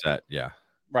appealing. He's set. Yeah.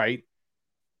 Right.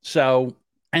 So,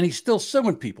 and he's still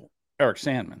suing people. Eric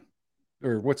Sandman,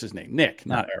 or what's his name? Nick,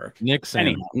 not Eric. Nick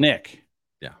Sandman. Anyhow, Nick.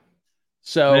 Yeah.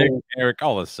 So Nick, Eric,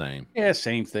 all the same. Yeah,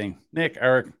 same thing. Nick,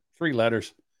 Eric, 3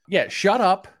 letters. Yeah, shut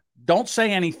up. Don't say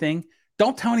anything.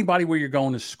 Don't tell anybody where you're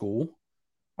going to school.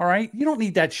 All right, you don't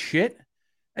need that shit.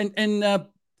 And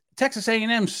Texas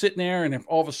A&M sitting there, and if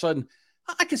all of a sudden,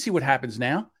 I can see what happens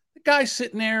now. The guy's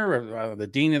sitting there, or the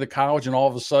dean of the college, and all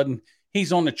of a sudden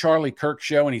he's on the Charlie Kirk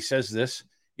show, and he says this.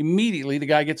 Immediately, the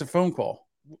guy gets a phone call.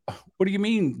 What do you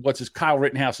mean? Kyle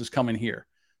Rittenhouse is coming here?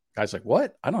 Guy's like,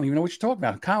 what? I don't even know what you're talking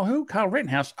about. Kyle who? Kyle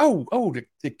Rittenhouse. Oh,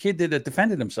 the kid that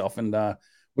defended himself and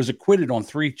was acquitted on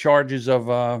 3 charges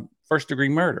of first-degree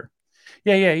murder.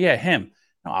 Yeah, him.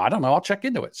 No, I don't know. I'll check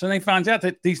into it. So they find out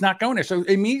that he's not going there. So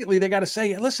immediately they got to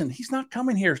say, listen, he's not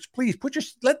coming here. Please put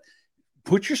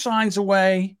your signs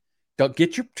away.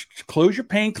 Close your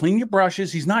paint, clean your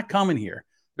brushes. He's not coming here.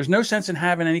 There's no sense in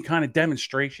having any kind of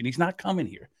demonstration. He's not coming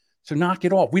here. So knock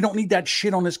it off. We don't need that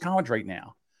shit on this college right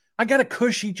now. I got a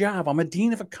cushy job. I'm a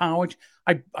dean of a college.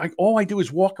 All I do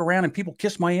is walk around and people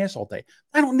kiss my ass all day.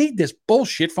 I don't need this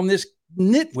bullshit from this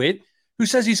nitwit who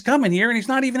says he's coming here and he's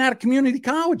not even out of community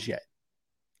college yet.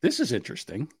 This is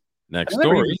interesting. Next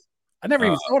story. I never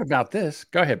even thought about this.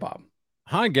 Go ahead, Bob.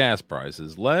 High gas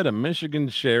prices led a Michigan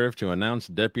sheriff to announce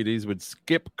deputies would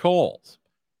skip calls.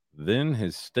 Then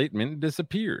his statement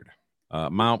disappeared.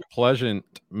 Mount Pleasant,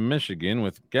 Michigan,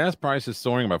 with gas prices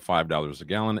soaring about $5 a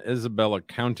gallon, Isabella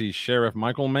County Sheriff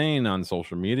Michael Main on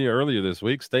social media earlier this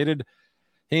week stated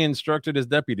he instructed his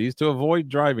deputies to avoid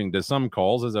driving to some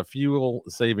calls as a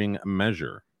fuel-saving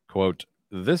measure. Quote,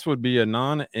 this would be a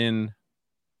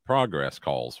non-in-progress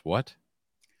calls. What?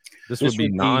 This would be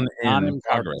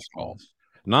non-in-progress calls.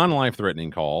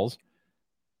 Non-life-threatening calls.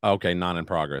 Okay,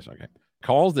 non-in-progress. Okay.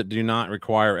 Calls that do not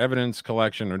require evidence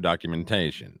collection or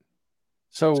documentation.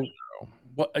 So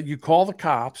you call the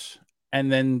cops and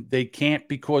then they can't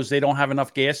because they don't have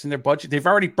enough gas in their budget. They've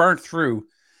already burnt through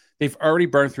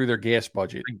their gas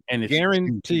budget. And it's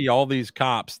guarantee all these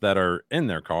cops that are in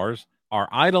their cars are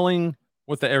idling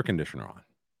with the air conditioner on.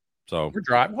 So we're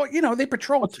driving. Well, they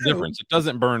patrol. What's the difference? It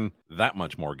doesn't burn that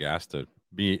much more gas to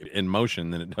be in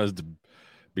motion than it does to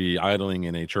be idling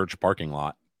in a church parking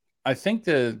lot. I think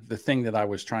the thing that I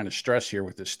was trying to stress here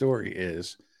with this story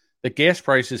is that gas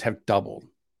prices have doubled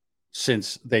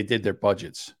since they did their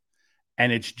budgets.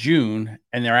 And it's June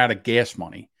and they're out of gas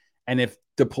money. And if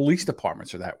the police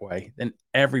departments are that way, then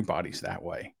everybody's that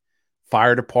way.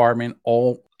 Fire department,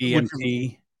 all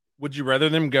EMT. Would you rather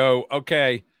them go,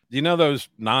 okay, do you know those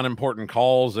non-important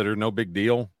calls that are no big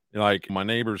deal? Like my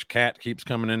neighbor's cat keeps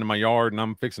coming into my yard and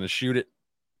I'm fixing to shoot it.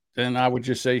 Then I would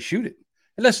just say, shoot it.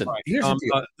 And listen, here's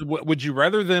the deal. Would you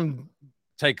rather them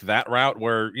take that route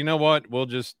where, you know what,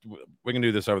 we can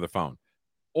do this over the phone?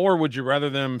 Or would you rather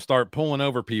them start pulling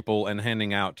over people and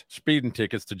handing out speeding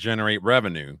tickets to generate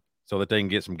revenue so that they can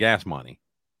get some gas money?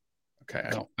 Okay,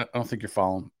 I don't think you're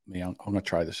following me. I'm going to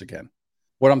try this again.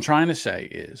 What I'm trying to say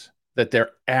is that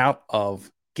they're out of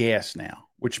gas now,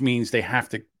 which means they have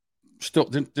to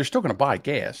they're still going to buy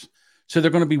gas. So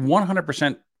they're going to be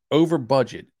 100% over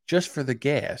budget just for the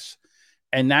gas.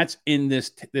 And that's in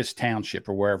this township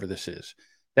or wherever this is.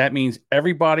 That means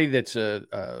everybody that's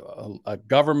a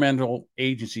governmental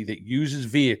agency that uses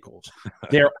vehicles,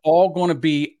 they're all going to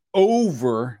be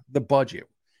over the budget.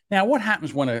 Now, what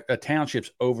happens when a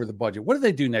township's over the budget? What do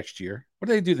they do next year? What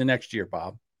do they do the next year,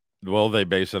 Bob? Well, they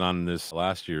base it on this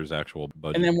last year's actual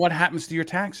budget. And then what happens to your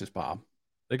taxes, Bob?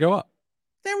 They go up.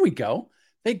 There we go.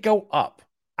 They go up.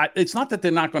 It's not that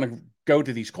they're not going to go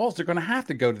to these calls. They're going to have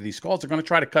to go to these calls. They're going to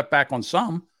try to cut back on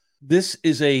some. This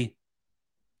is in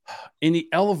the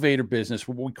elevator business,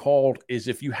 what we called is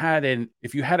if you had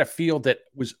a field that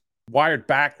was wired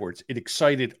backwards, it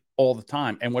excited all the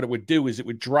time. And what it would do is it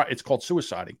would drive, it's called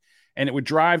suiciding, and it would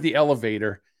drive the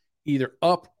elevator either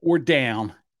up or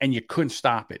down, and you couldn't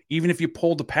stop it. Even if you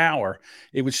pulled the power,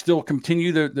 it would still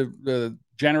continue. The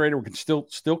generator would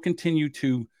still continue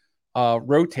to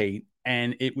rotate.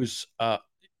 And it was,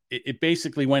 it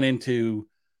basically went into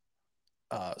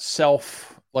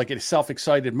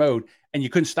self-excited mode, and you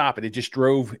couldn't stop it. It just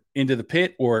drove into the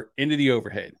pit or into the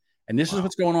overhead. And this is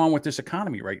what's going on with this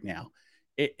economy right now.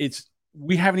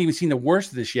 We haven't even seen the worst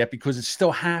of this yet because it's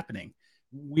still happening.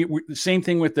 The same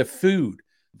thing with the food,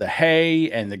 the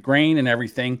hay and the grain and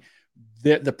everything.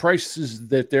 The prices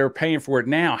that they're paying for it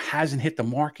now hasn't hit the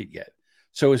market yet.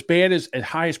 So as bad as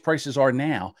high as prices are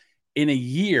now, in a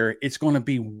year, it's going to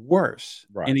be worse.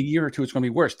 Right. In a year or two, it's going to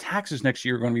be worse. Taxes next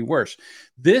year are going to be worse.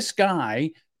 This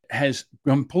guy has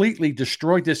completely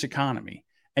destroyed this economy.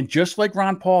 And just like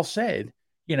Ron Paul said,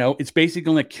 it's basically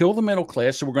going to kill the middle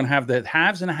class. So we're going to have the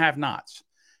haves and the have-nots.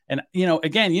 And,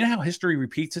 again, how history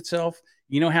repeats itself?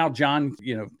 You know how John,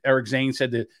 Eric Zane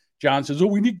said that John says,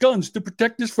 we need guns to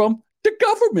protect us from the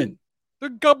government. The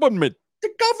government.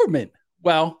 The government.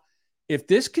 Well, if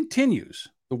this continues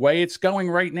the way it's going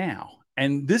right now,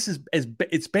 and this is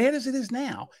it's bad as it is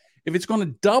now, if it's going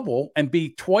to double and be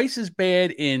twice as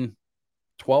bad in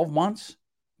 12 months,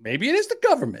 maybe it is the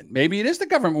government. Maybe it is the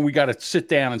government. We got to sit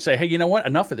down and say, hey, you know what?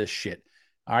 Enough of this shit.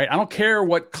 All right. I don't care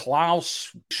what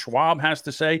Klaus Schwab has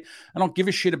to say. I don't give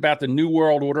a shit about the New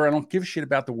World Order. I don't give a shit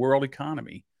about the world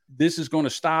economy. This is going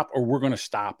to stop, or we're going to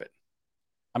stop it.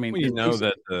 I mean,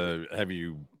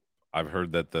 I've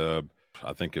heard that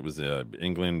I think it was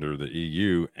England or the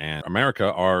EU and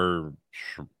America are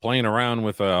playing around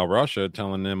with Russia,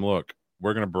 telling them, look,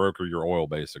 we're going to broker your oil,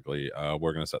 basically.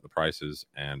 We're going to set the prices.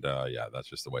 And that's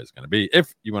just the way it's going to be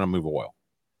if you want to move oil.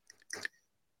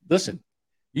 Listen,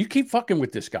 you keep fucking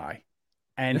with this guy,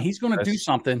 and he's going to do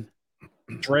something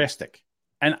drastic.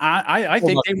 And I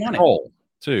think they want it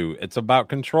too. It's about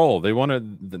control. They want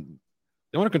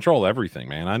to control everything,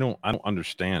 man. I don't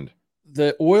understand.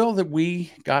 The oil that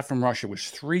we got from Russia was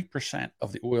 3%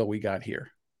 of the oil we got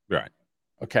here. Right.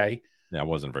 Okay. Yeah, it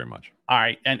wasn't very much. All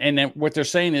right. And then what they're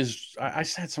saying is, I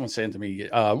had someone saying to me,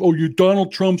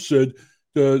 Donald Trump said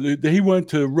he went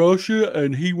to Russia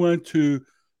and he went to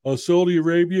Saudi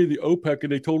Arabia, the OPEC,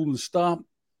 and they told him to stop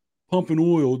pumping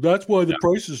oil. That's why the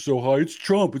price is so high. It's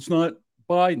Trump. It's not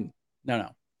Biden. No.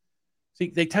 See,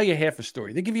 they tell you half a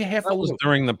story. They give you half a look.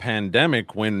 During the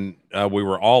pandemic when we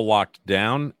were all locked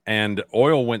down and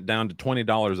oil went down to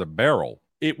 $20 a barrel.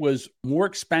 It was more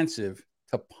expensive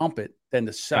to pump it than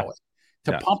to sell it.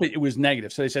 To pump it, it was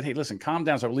negative. So they said, hey, listen, calm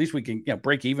down. So at least we can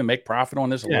break even, make profit on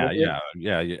this a little bit.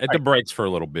 Yeah. At the breaks for a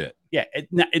little bit. Yeah.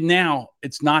 Now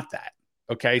it's not that.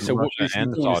 Okay. So what the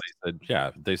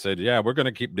Saudis said, we're going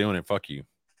to keep doing it. Fuck you.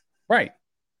 Right.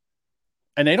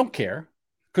 And they don't care.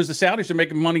 Because the Saudis are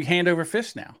making money hand over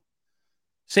fist now.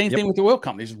 Same thing with the oil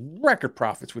companies. Record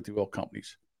profits with the oil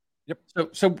companies. Yep.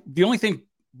 So the only thing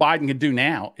Biden can do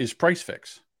now is price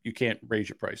fix. You can't raise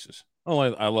your prices.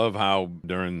 Well, I love how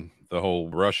during the whole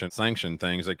Russian sanction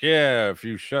things, like, if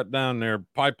you shut down their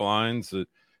pipelines,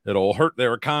 it'll hurt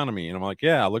their economy. And I'm like,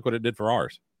 look what it did for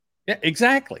ours. Yeah,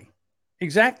 exactly.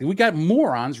 We got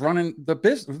morons running the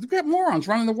business. We got morons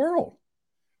running the world.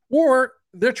 Or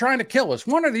they're trying to kill us.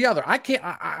 One or the other. I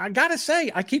got to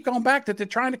say, I keep going back that they're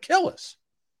trying to kill us.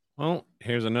 Well,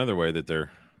 here's another way that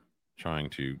they're trying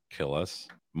to kill us.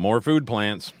 More food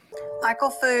plants.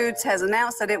 Michael Foods has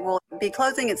announced that it will be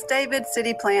closing its David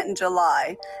City plant in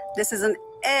July. This is an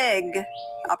egg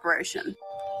operation.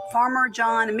 Farmer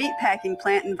John Meatpacking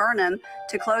plant in Vernon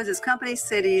to close his company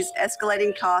city's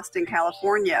escalating cost in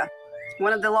California.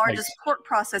 One of the largest pork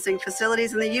processing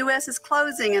facilities in the U.S. is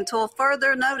closing until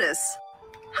further notice.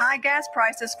 High gas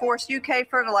prices force UK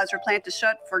fertilizer plant to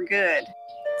shut for good.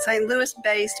 St.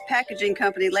 Louis-based packaging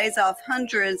company lays off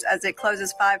hundreds as it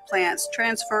closes 5 plants,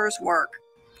 transfers work.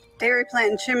 Dairy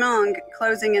plant in Chemung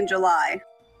closing in July.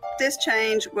 This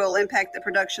change will impact the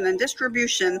production and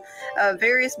distribution of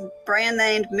various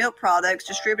brand-named milk products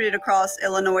distributed across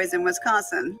Illinois and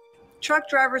Wisconsin. Truck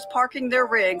drivers parking their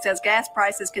rigs as gas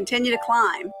prices continue to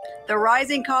climb. The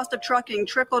rising cost of trucking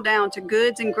trickle down to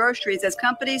goods and groceries as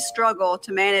companies struggle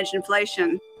to manage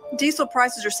inflation. Diesel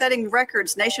prices are setting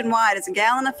records nationwide as a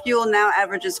gallon of fuel now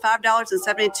averages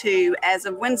 $5.72 as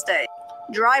of Wednesday.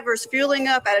 Drivers fueling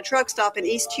up at a truck stop in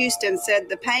East Houston said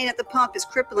the pain at the pump is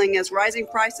crippling as rising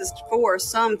prices force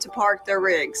some to park their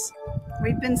rigs.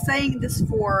 We've been saying this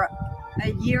for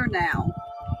a year now.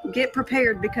 Get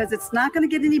prepared because it's not going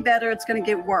to get any better. It's going to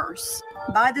get worse.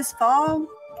 By this fall,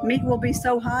 meat will be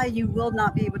so high you will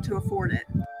not be able to afford it,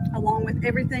 along with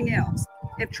everything else.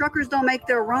 If truckers don't make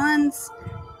their runs,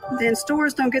 then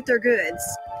stores don't get their goods.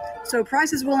 So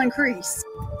prices will increase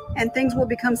and things will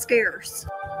become scarce.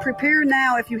 Prepare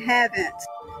now if you haven't.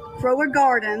 Grow a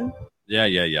garden.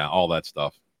 Yeah. All that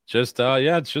stuff. Just,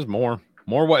 it's just more.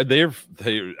 What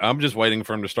I'm just waiting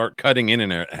for them to start cutting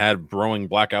internet, had growing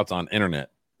blackouts on internet.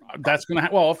 That's going to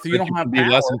well, if you don't have be power.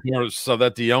 less important, so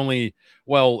that the only,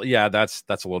 that's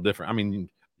a little different. I mean, you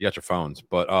got your phones,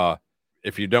 but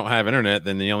if you don't have internet,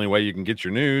 then the only way you can get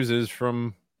your news is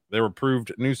from their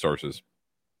approved news sources,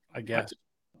 I guess.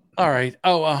 All right.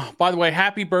 Oh, by the way,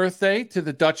 happy birthday to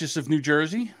the Duchess of New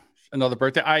Jersey. Another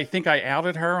birthday. I think I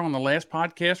outed her on the last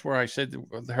podcast where I said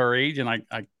her age, and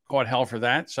I caught hell for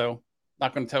that. So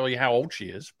not going to tell you how old she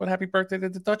is, but happy birthday to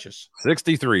the Duchess.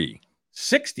 63.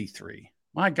 63.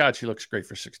 My God, she looks great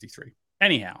for 63.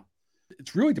 Anyhow,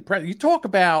 it's really depressing. You talk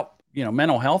about,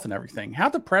 mental health and everything. How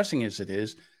depressing is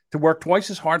it to work twice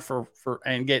as hard for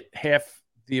and get half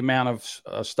the amount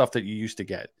of stuff that you used to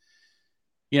get.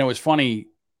 It's funny.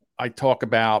 I talk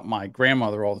about my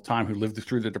grandmother all the time who lived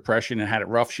through the Depression and had it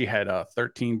rough. She had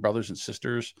 13 brothers and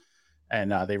sisters,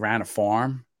 and they ran a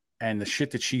farm. And the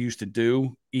shit that she used to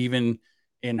do, even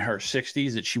in her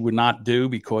 60s, that she would not do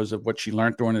because of what she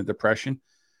learned during the Depression.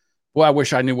 Well, I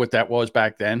wish I knew what that was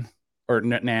back then or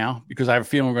now, because I have a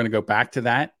feeling we're going to go back to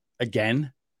that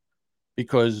again,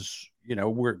 because, you're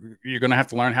going to have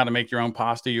to learn how to make your own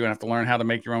pasta. You're going to have to learn how to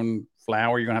make your own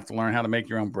flour. You're going to have to learn how to make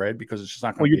your own bread, because it's just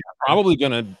not going to you're probably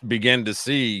going to begin to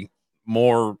see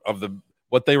more of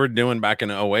what they were doing back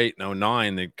in 08 and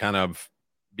 09. They kind of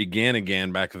began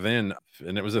again back then.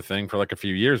 And it was a thing for like a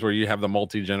few years where you have the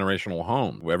multi-generational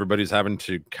home where everybody's having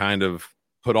to kind of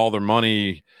put all their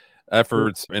money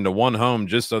efforts into one home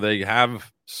just so they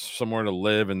have somewhere to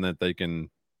live and that they can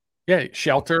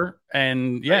shelter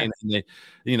and and they,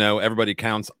 everybody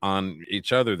counts on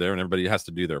each other there and everybody has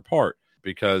to do their part,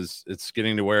 because it's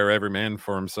getting to where every man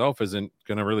for himself isn't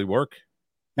going to really work.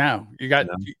 Now you got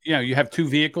you have 2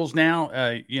 vehicles now,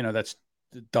 that's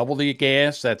double the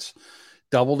gas, that's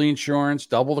double the insurance,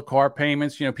 double the car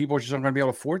payments. People are just not going to be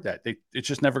able to afford that. It's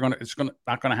just not going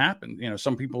to happen.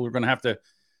 Some people are going to have to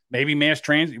maybe mass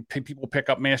transit. People pick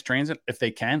up mass transit if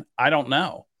they can. I don't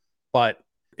know, but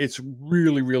it's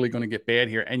really, really going to get bad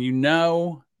here. And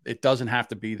it doesn't have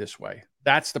to be this way.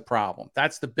 That's the problem.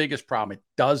 That's the biggest problem. It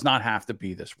does not have to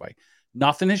be this way.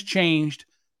 Nothing has changed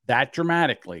that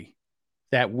dramatically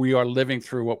that we are living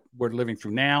through what we're living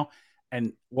through now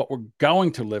and what we're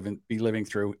going to be living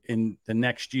through in the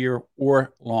next year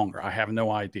or longer. I have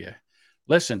no idea.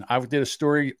 Listen, I did a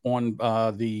story on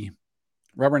the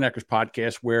Rubberneckers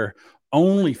podcast where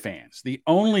the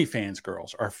OnlyFans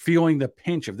girls are feeling the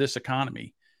pinch of this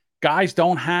economy. Guys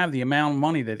don't have the amount of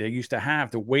money that they used to have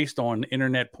to waste on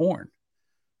internet porn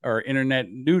or internet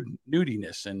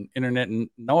nudiness and internet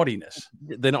naughtiness.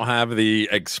 They don't have the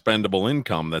expendable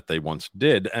income that they once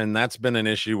did. And that's been an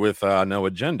issue with No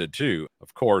Agenda too.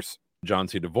 Of course, John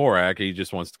C. Dvorak, he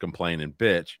just wants to complain and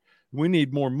bitch. We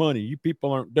need more money. You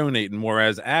people aren't donating.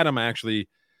 Whereas Adam actually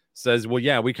says, well,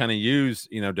 yeah, we kind of use,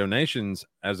 donations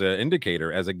as an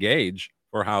indicator, as a gauge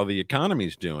for how the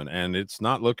economy's doing. And it's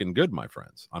not looking good, my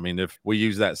friends. I mean, if we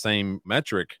use that same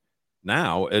metric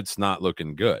now, it's not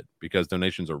looking good because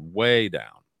donations are way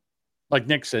down. Like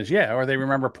Nick says, or they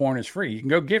remember porn is free. You can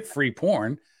go get free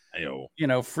porn.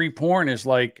 Ayo. Free porn is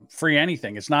like free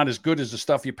anything. It's not as good as the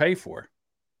stuff you pay for.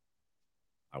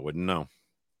 I wouldn't know.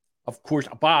 Of course,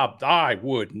 Bob, I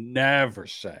would never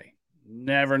say,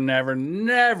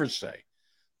 never say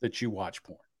that you watch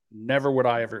porn. Never would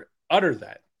I ever utter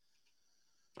that.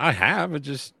 I have.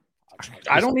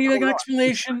 I don't need an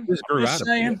explanation. Just grew out of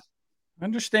it.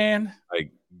 Understand? I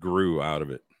grew out of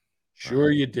it.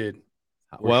 Sure, you did.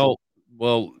 Well,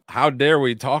 how dare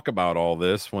we talk about all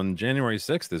this when January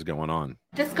 6th is going on?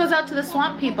 This goes out to the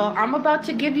swamp people. I'm about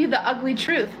to give you the ugly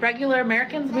truth. Regular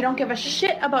Americans, we don't give a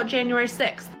shit about January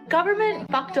 6th. Government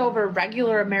fucked over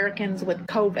regular Americans with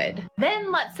COVID.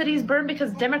 Then let cities burn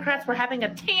because Democrats were having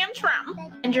a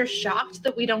tantrum. And you're shocked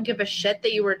that we don't give a shit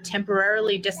that you were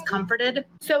temporarily discomforted?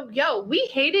 So, we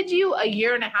hated you a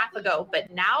year and a half ago,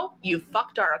 but now you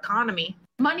fucked our economy.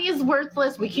 Money is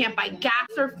worthless, we can't buy gas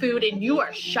or food, and you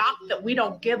are shocked that we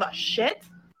don't give a shit?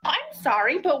 I'm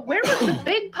sorry, but where was the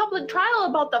big public trial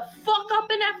about the fuck up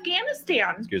in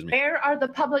Afghanistan? Excuse me. Where are the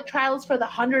public trials for the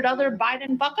 100 other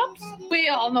Biden fuck ups? We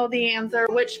all know the answer,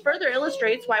 which further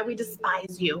illustrates why we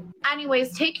despise you.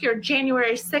 Anyways, take your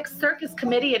January 6th circus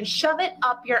committee and shove it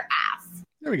up your ass.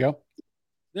 There we go.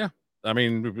 Yeah. I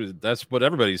mean, that's what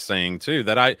everybody's saying too,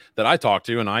 that I talk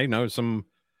to, and I know some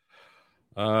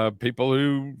people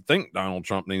who think Donald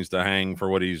Trump needs to hang for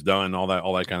what he's done, all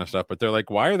that kind of stuff. But they're like,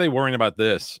 why are they worrying about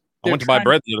this? I went to buy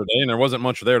bread the other day and there wasn't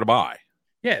much there to buy.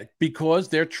 Yeah, because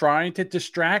they're trying to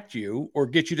distract you or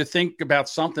get you to think about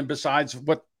something besides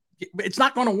what it's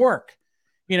not going to work.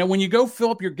 You know, when you go fill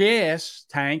up your gas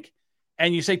tank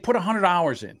and you say, put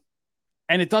 $100 in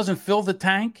and it doesn't fill the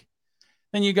tank,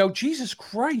 then you go, Jesus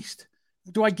Christ,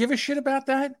 do I give a shit about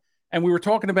that? And we were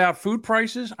talking about food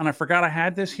prices, and I forgot I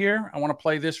had this here. I want to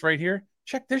play this right here.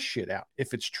 Check this shit out.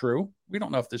 If it's true, we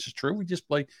don't know if this is true. We just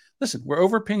play. Listen, we're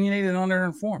over-opinionated and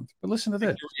under-informed. But listen to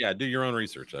this. Yeah, do your own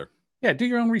research there. Yeah, do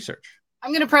your own research.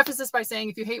 I'm going to preface this by saying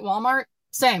if you hate Walmart,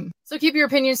 same. So keep your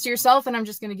opinions to yourself, and I'm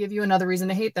just going to give you another reason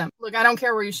to hate them. Look, I don't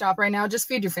care where you shop right now. Just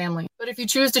feed your family. But if you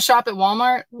choose to shop at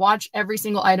Walmart, watch every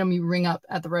single item you ring up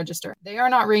at the register. They are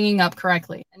not ringing up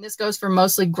correctly. And this goes for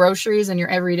mostly groceries and your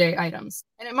everyday items.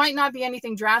 And it might not be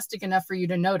anything drastic enough for you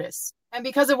to notice. And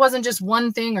because it wasn't just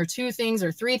one thing or two things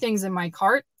or three things in my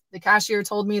cart, the cashier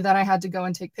told me that I had to go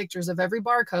and take pictures of every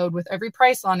barcode with every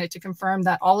price on it to confirm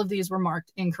that all of these were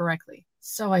marked incorrectly.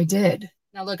 So I did.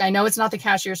 Now, look, I know it's not the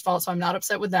cashier's fault, so I'm not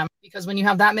upset with them, because when you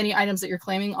have that many items that you're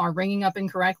claiming are ringing up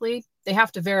incorrectly, they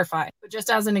have to verify. But just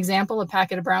as an example, a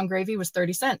packet of brown gravy was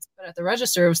 30 cents, but at the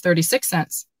register, it was 36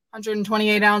 cents.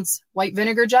 128-ounce white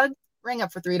vinegar jug, ring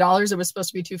up for $3. It was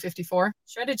supposed to be $2.54.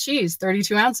 Shredded cheese,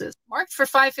 32 ounces, marked for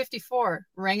 $5.54,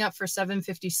 rang up for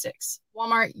 $7.56.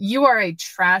 Walmart, you are a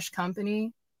trash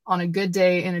company on a good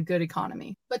day in a good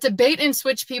economy. But to bait and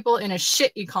switch people in a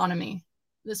shit economy,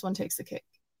 this one takes the cake.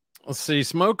 Well, see,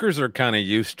 smokers are kind of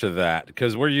used to that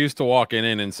because we're used to walking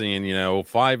in and seeing,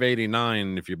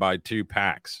 $5.89 if you buy 2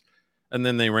 packs, and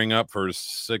then they ring up for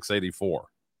 $6.84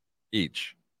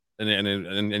 each,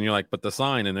 and you're like, but the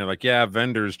sign, and they're like, yeah,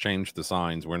 vendors changed the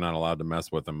signs, we're not allowed to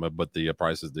mess with them, but the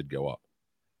prices did go up.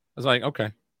 I was like,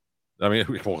 okay, I mean,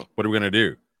 what are we gonna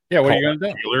do? Yeah, what are you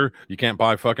gonna do? Dealer? You can't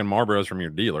buy fucking Marlboros from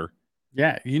your dealer.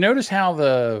 Yeah, you notice how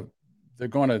they're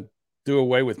going to do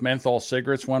away with menthol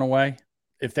cigarettes went away.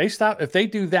 If they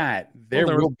do that, there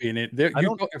will be an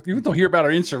if you don't hear about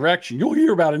an insurrection, you'll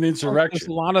hear about an insurrection. There's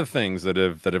a lot of things that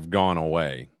have gone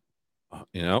away.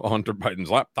 Hunter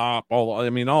Biden's laptop,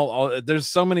 there's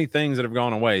so many things that have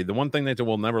gone away. The one thing that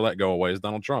will never let go away is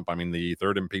Donald Trump. I mean, the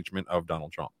third impeachment of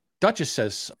Donald Trump. Duchess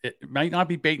says it might not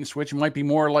be bait and switch. It might be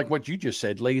more like what you just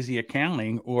said, lazy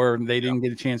accounting, or they didn't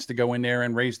get a chance to go in there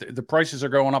and raise the prices are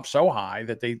going up so high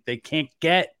that they can't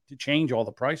get to change all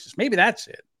the prices. Maybe that's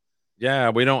it.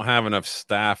 Yeah, we don't have enough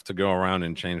staff to go around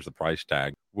and change the price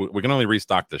tag. We can only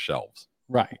restock the shelves.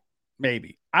 Right.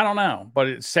 Maybe. I don't know, but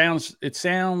it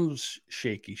sounds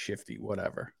shaky, shifty,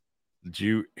 whatever. Did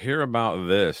you hear about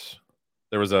this?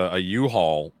 There was a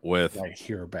U-Haul with... I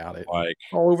hear about it. Like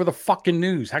all over the fucking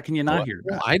news. How can you not hear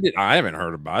about it? I haven't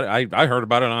heard about it. I heard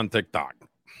about it on TikTok.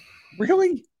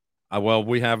 Really? Well,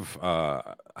 we have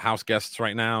house guests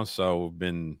right now, so we've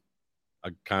been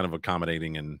kind of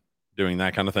accommodating and doing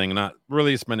that kind of thing, not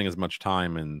really spending as much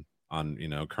time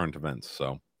on current events.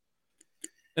 So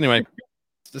anyway,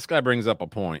 this guy brings up a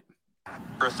point.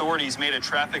 Authorities made a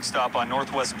traffic stop on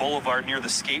Northwest Boulevard near the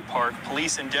skate park.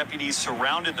 Police and deputies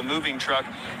surrounded the moving truck,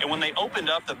 and when they opened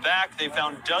up the back, they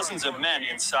found dozens of men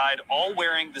inside, all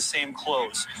wearing the same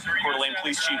clothes. Coeur d'Alene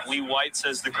Police Chief Lee White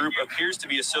says the group appears to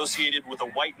be associated with a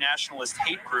white nationalist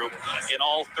hate group. In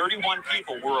all, 31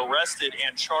 people were arrested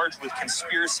and charged with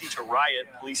conspiracy to riot.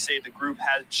 Police say the group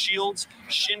had shields,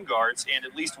 shin guards, and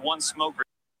at least one smoke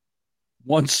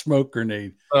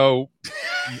grenade. So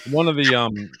one of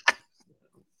the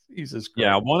Jesus Christ.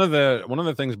 Yeah, one of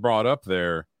the things brought up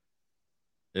there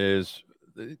is,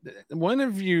 when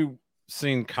have you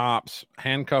seen cops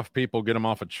handcuff people, get them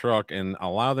off a truck, and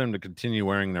allow them to continue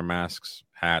wearing their masks,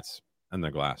 hats, and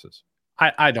their glasses?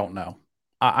 I don't know.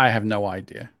 I have no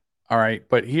idea. All right,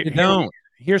 but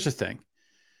here's the thing.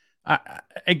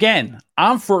 Again,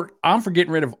 I'm for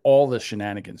getting rid of all the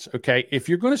shenanigans. Okay, if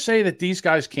you're going to say that these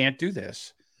guys can't do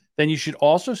this, then you should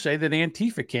also say that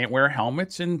Antifa can't wear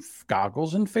helmets and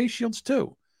goggles and face shields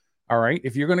too. All right,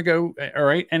 if you're going to go, all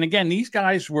right, and again, these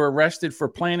guys were arrested for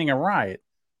planning a riot.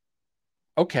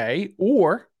 Okay,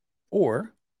 or, all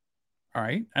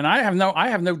right, and I have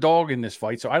no dog in this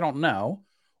fight, so I don't know.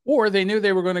 Or they knew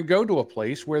they were going to go to a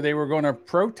place where they were going to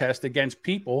protest against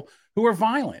people who are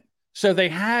violent. So they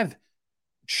have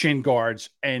shin guards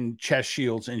and chest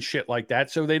shields and shit like that,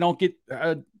 so they don't get,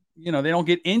 they don't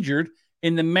get injured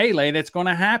in the melee that's going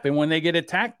to happen when they get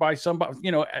attacked by somebody,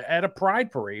 at a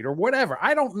pride parade or whatever.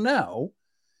 I don't know,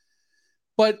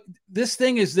 but this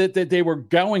thing is that they were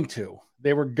going to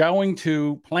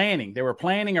planning. They were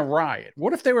planning a riot.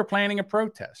 What if they were planning a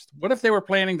protest? What if they were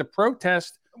planning to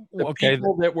protest the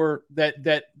people that were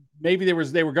that maybe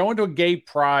they were going to a gay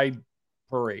pride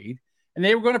parade and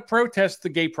they were going to protest the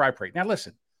gay pride parade. Now,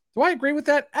 listen, do I agree with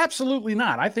that? Absolutely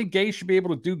not. I think gays should be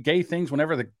able to do gay things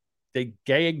whenever they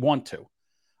gay want to.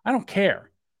 I don't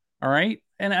care. All right.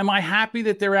 And am I happy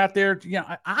that they're out there?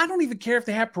 I don't even care if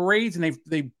they have parades and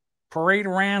they parade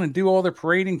around and do all their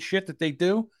parading shit that they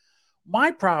do.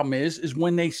 My problem is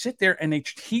when they sit there and they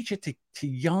teach it to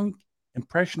young,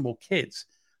 impressionable kids.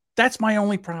 That's my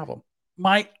only problem.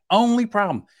 My only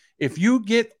problem. If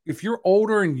you're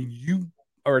older and you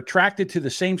are attracted to the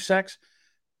same sex,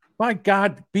 by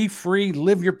God, be free,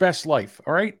 live your best life.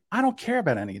 All right. I don't care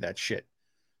about any of that shit.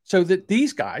 So that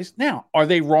these guys now, are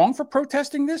they wrong for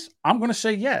protesting this? I'm going to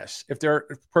say yes. If they're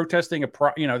protesting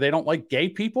they don't like gay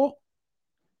people.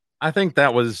 I think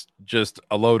that was just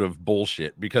a load of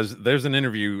bullshit because there's an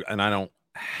interview and I don't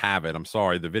have it. I'm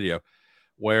sorry, the video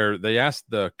where they asked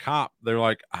the cop, they're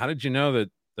like, how did you know that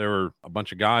there were a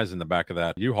bunch of guys in the back of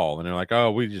that U-Haul? And they're like,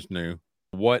 oh, we just knew.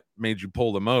 What made you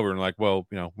pull them over? And like, well,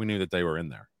 we knew that they were in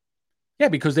there. Yeah,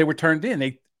 because they were turned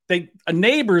in. They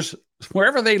neighbors,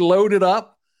 wherever they loaded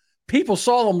up, people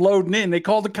saw them loading in. They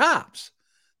called the cops.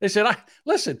 They said,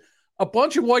 listen, a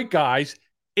bunch of white guys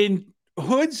in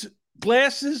hoods,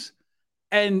 glasses,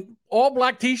 and all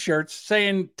black T-shirts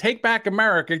saying, take back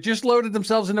America, just loaded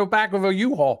themselves into the back of a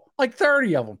U-Haul, like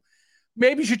 30 of them.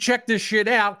 Maybe you should check this shit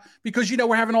out because,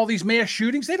 we're having all these mass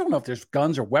shootings. They don't know if there's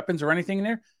guns or weapons or anything in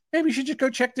there. Maybe you should just go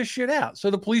check this shit out.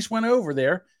 So the police went over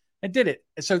there and did it.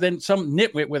 So then some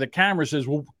nitwit with a camera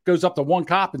goes up to one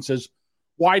cop and says,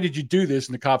 why did you do this?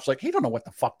 And the cop's like, he don't know what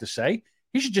the fuck to say.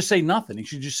 He should just say nothing. He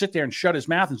should just sit there and shut his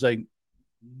mouth and say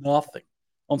nothing.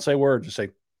 Don't say a word. Just say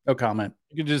no comment.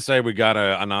 You can just say we got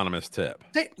an anonymous tip.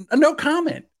 No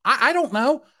comment. I don't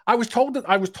know. I was told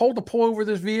to pull over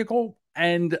this vehicle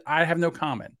and I have no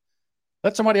comment.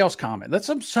 Let somebody else comment. Let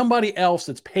somebody else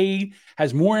that's paid,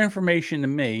 has more information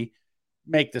than me,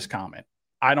 make this comment.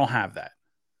 I don't have that.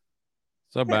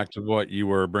 So back to what you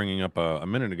were bringing up a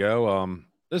minute ago.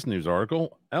 This news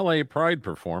article, LA Pride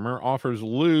performer offers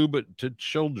lube to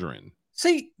children.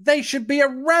 See, they should be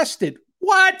arrested.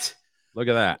 What? Look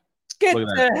at that. Get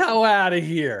the hell out of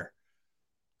here.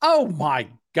 Oh my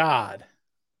God.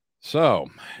 So,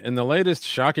 in the latest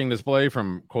shocking display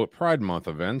from, quote, Pride Month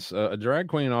events, a drag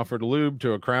queen offered lube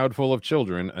to a crowd full of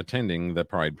children attending the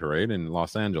Pride Parade in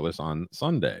Los Angeles on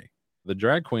Sunday. The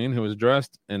drag queen, who was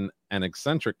dressed in an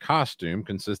eccentric costume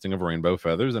consisting of rainbow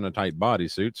feathers and a tight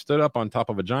bodysuit, stood up on top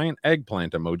of a giant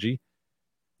eggplant emoji.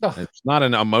 Ugh. It's not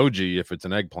an emoji if it's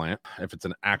an eggplant, if it's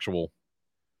an actual...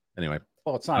 Anyway.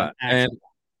 Well, it's not an actual... And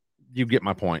you get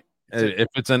my point. If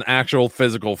it's an actual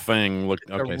physical thing, look.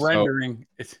 Okay, rendering.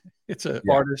 It's an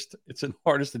artist. It's an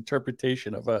artist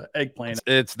interpretation of an eggplant.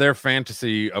 It's their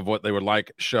fantasy of what they would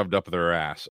like shoved up their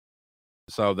ass.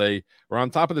 So they were on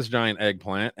top of this giant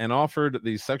eggplant and offered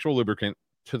the sexual lubricant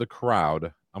to the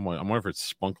crowd. I'm wondering if it's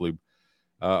spunk lube.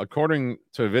 According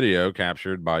to a video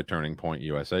captured by Turning Point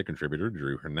USA contributor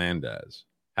Drew Hernandez.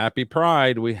 Happy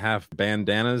Pride! We have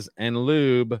bandanas and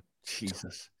lube.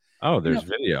 Jesus. Oh, there's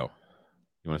video.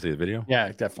 You want to see the video? Yeah,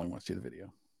 I definitely want to see the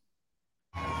video.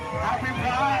 Happy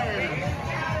Pride!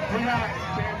 We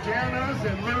got bandanas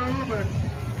and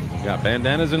lube. Got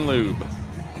bandanas and lube.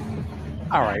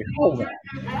 All right, hold on.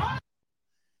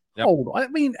 Yep. Hold on. I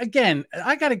mean, again,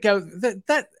 I got to go.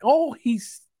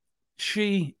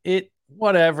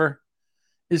 Whatever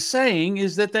is saying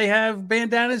is that they have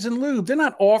bandanas and lube. They're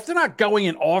not going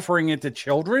and offering it to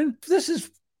children. This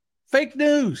is fake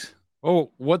news.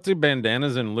 Oh, what do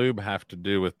bandanas and lube have to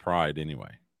do with Pride anyway?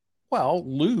 Well,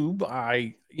 lube,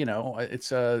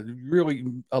 it's really,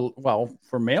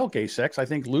 for male gay sex, I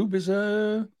think lube is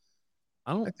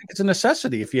I don't think it's a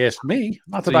necessity, if you ask me.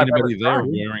 Not that see I've anybody ever there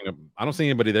tried. wearing a. I don't see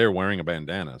anybody there wearing a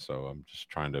bandana. So I'm just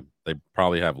trying to. They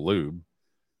probably have lube.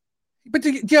 But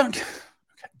do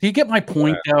you get my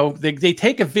point, though? They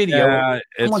take a video of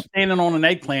someone standing on an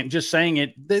eggplant and just saying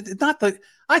it.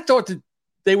 I thought that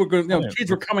they were going. Kids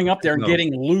were coming up there and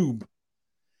getting lube.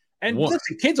 And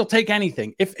listen, kids will take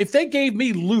anything. If they gave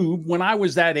me lube when I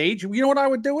was that age, you know what I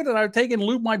would do with it? I would take and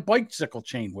lube my bicycle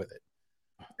chain with it.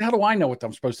 How do I know what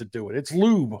I'm supposed to do with it? It's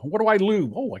lube. What do I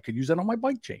lube? Oh, I could use that on my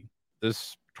bike chain.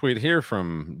 This tweet here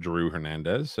from Drew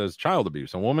Hernandez says child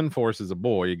abuse. A woman forces a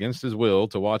boy against his will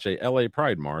to watch a LA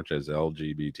Pride March as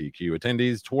LGBTQ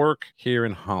attendees twerk here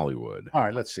in Hollywood. All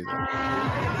right, let's see that.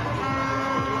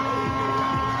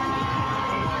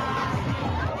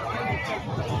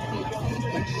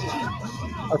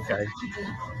 Okay.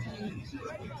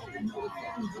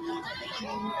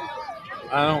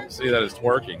 I don't see that as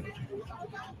twerking.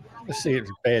 Let's see,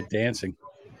 it's bad dancing.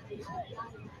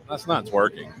 That's not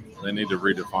twerking. They need to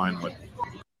redefine what.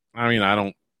 I mean, I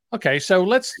don't. Okay, so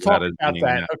let's talk about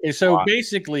that. Okay, so lot.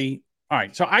 basically, all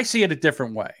right. So I see it a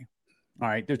different way. All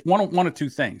right, there's one of two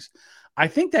things. I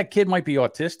think that kid might be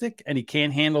autistic and he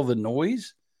can't handle the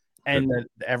noise and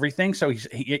everything. So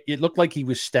it looked like he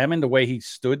was stemming the way he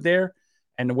stood there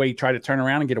and the way he tried to turn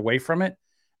around and get away from it.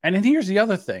 And then here's the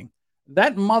other thing: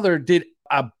 that mother did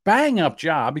a bang up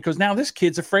job because now this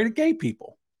kid's afraid of gay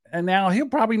people, and now he'll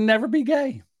probably never be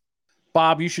gay.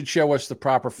 Bob, you should show us the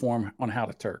proper form on how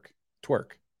to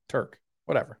twerk,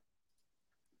 whatever.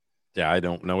 Yeah, I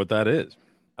don't know what that is.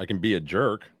 I can be a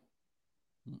jerk.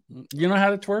 You know how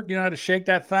to twerk? You know how to shake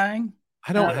that thing?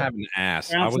 I don't have an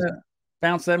ass.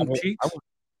 Bounce them cheeks?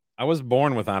 I was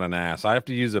born without an ass. I have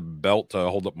to use a belt to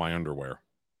hold up my underwear.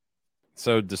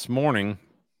 So this morning,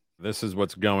 this is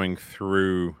what's going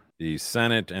through the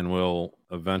Senate and will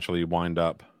eventually wind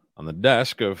up on the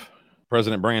desk of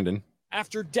President Brandon.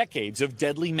 After decades of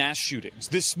deadly mass shootings,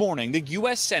 this morning, the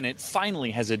U.S. Senate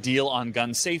finally has a deal on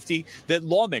gun safety that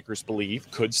lawmakers believe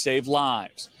could save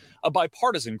lives. A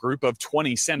bipartisan group of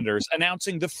 20 senators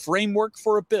announcing the framework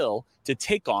for a bill to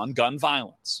take on gun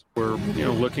violence. We're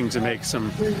looking to make some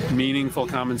meaningful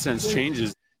common sense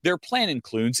changes. Their plan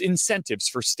includes incentives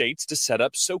for states to set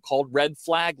up so-called red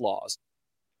flag laws.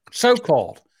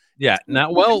 So-called. Yeah.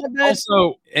 Now, well,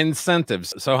 also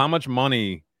incentives. So how much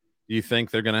money do you think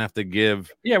they're going to have to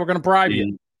give? Yeah, we're going to bribe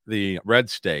the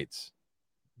red states,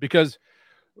 because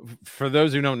for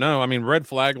those who don't know, I mean, red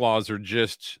flag laws are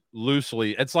just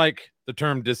loosely. It's like the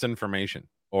term disinformation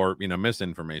or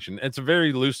misinformation. It's a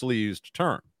very loosely used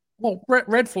term. Well,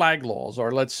 red flag laws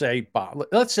are, let's say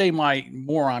my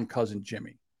moron cousin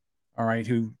Jimmy, all right,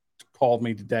 who called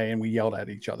me today and we yelled at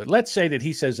each other. Let's say that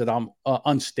he says that I'm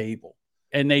unstable.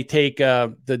 And they take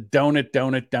the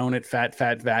donut,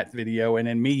 fat video, and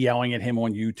then me yelling at him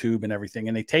on YouTube and everything.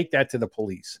 And they take that to the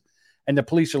police. And the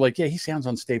police are like, yeah, he sounds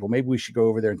unstable. Maybe we should go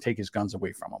over there and take his guns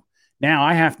away from him. Now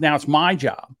it's my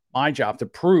job to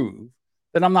prove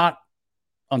that I'm not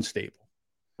unstable.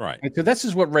 Right. And so this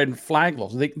is what red flag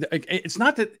laws. It's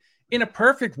not that in a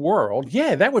perfect world,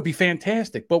 yeah, that would be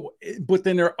fantastic. But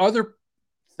then there are other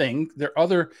things, there are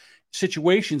other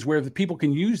situations where the people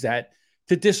can use that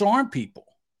to disarm people.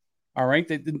 All right.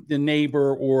 The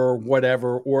neighbor or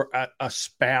whatever, or a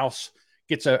spouse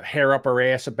gets a hair up her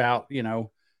ass about,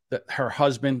 that her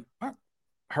husband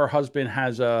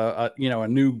has a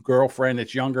new girlfriend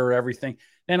that's younger or everything.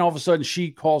 Then all of a sudden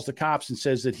she calls the cops and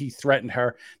says that he threatened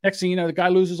her. Next thing you know, the guy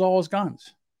loses all his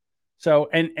guns. So,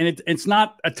 and it's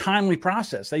not a timely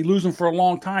process. They lose them for a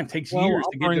long time. It takes years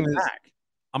to get them back.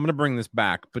 I'm going to bring this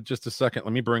back, but just a second.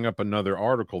 Let me bring up another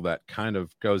article that kind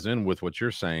of goes in with what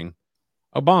you're saying.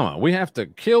 Obama, we have to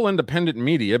kill independent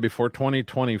media before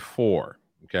 2024.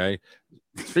 Okay.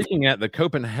 Speaking at the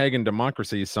Copenhagen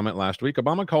Democracy Summit last week,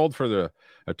 Obama called for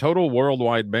a total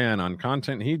worldwide ban on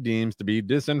content he deems to be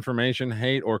disinformation,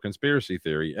 hate, or conspiracy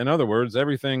theory. In other words,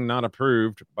 everything not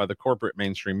approved by the corporate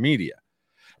mainstream media.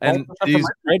 And these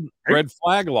red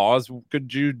flag laws could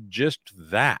do just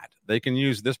that. They can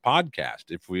use this podcast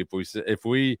if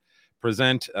we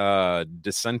present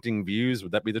dissenting views.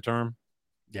 Would that be the term?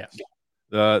 Yes.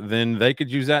 Then they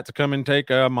could use that to come and take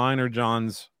mine or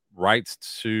John's rights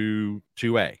to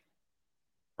 2A.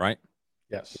 Right?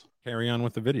 Yes. Carry on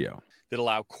with the video. That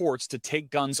allow courts to take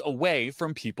guns away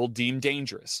from people deemed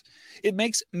dangerous. It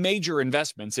makes major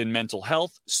investments in mental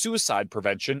health, suicide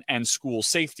prevention, and school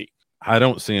safety. I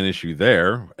don't see an issue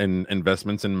there in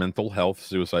investments in mental health,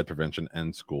 suicide prevention,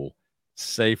 and school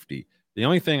safety. The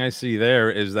only thing I see there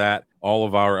is that all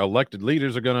of our elected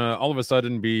leaders are going to all of a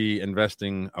sudden be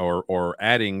investing or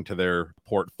adding to their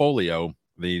portfolio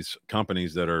these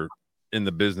companies that are in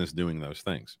the business doing those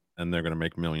things, and they're going to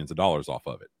make millions of dollars off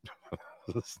of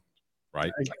it.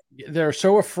 Right? They're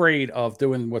so afraid of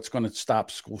doing what's going to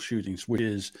stop school shootings, which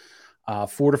is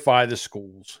fortify the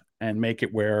schools and make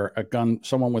it where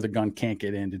someone with a gun can't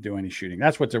get in to do any shooting.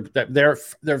 That's what they're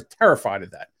terrified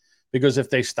of that, because if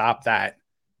they stop that,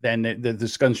 then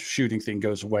this gun shooting thing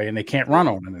goes away and they can't run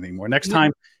on it anymore. Next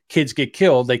time kids get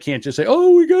killed, they can't just say,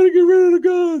 "Oh, we got to get rid of the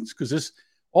guns," because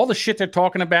all the shit they're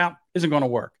talking about isn't going to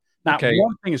work. Not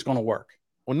one thing is going to work.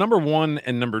 Well, number one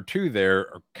and number two there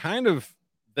are kind of,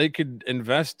 they could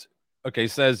invest. Okay,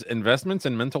 says investments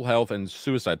in mental health and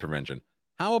suicide prevention.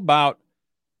 How about,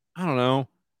 I don't know,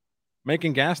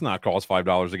 making gas not cost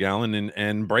 $5 a gallon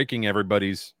and breaking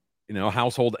everybody's,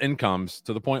 household incomes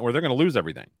to the point where they're going to lose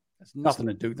everything. That's nothing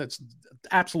to do. That's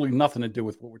absolutely nothing to do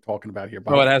with what we're talking about here.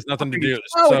 Well, it has nothing to do.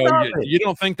 So you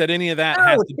don't think that any of that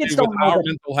has to do with our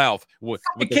mental health?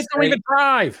 The kids don't even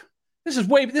drive. This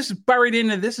is buried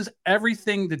into this. Is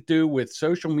everything to do with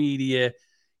social media?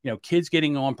 Kids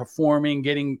getting on, performing,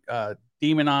 getting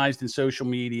demonized in social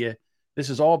media.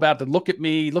 This is all about the look at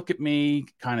me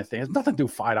kind of thing. It's nothing to do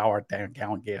with $5 damn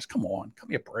gallon gas. Come on, give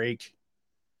me a break.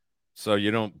 So you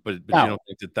don't, but you don't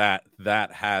think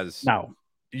that has no.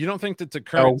 You don't think that the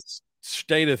current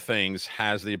state of things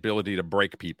has the ability to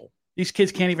break people? These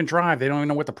kids can't even drive. They don't even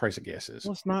know what the price of gas is.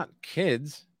 Well, it's not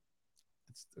kids.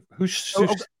 Who's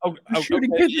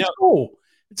shooting kids at school?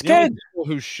 It's kids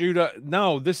who shoot.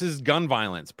 No, this is gun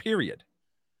violence. Period.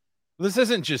 This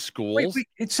isn't just schools. Wait,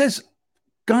 it says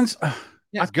guns.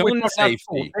 Gun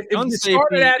safety. Gun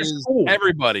safety is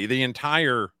everybody. The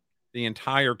entire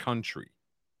country.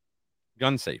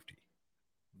 Gun safety.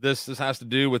 This has to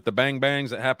do with the bang bangs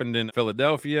that happened in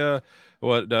Philadelphia,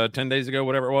 10 days ago,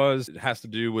 whatever it was. It has to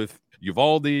do with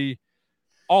Uvalde,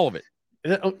 all of it.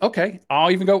 Okay, I'll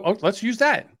even go. Oh, let's use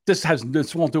that. This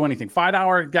won't do anything.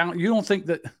 $5 gallon. You don't think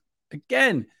that?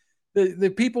 Again, the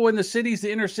people in the cities,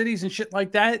 the inner cities, and shit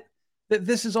like that. That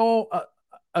this is all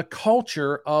a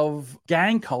culture of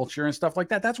gang culture and stuff like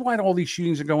that. That's why all these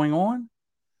shootings are going on.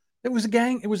 It was a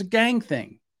gang. It was a gang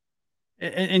thing.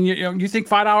 And you think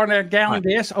 $5 a gallon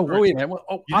gas? Oh, wait a minute. Well,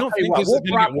 I'll tell you what,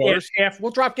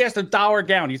 we'll drop gas to $1 a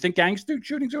gallon. You think gang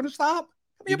shootings are going to stop?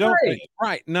 You don't think,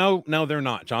 right? No, they're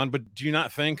not, John. But do you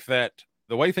not think that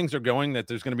the way things are going, that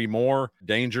there's going to be more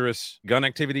dangerous gun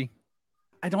activity?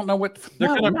 I don't know what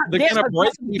they're going to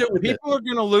break. People are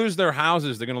going to lose their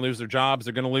houses. They're going to lose their jobs.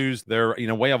 They're going to lose their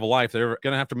way of life. They're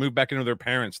going to have to move back into their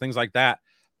parents. Things like that.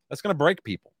 That's going to break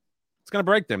people. It's going to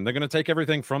break them. They're going to take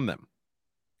everything from them.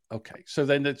 Okay, so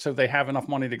they have enough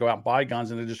money to go out and buy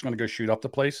guns, and they're just going to go shoot up the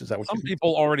place. Is that what some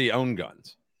people already own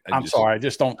guns? I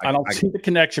don't see the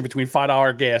connection between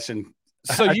 $5 gas and.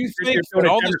 So you think that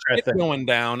all this shit going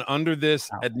down under this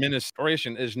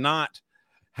administration is not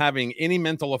having any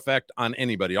mental effect on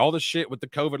anybody? All the shit with the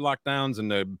COVID lockdowns and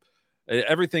the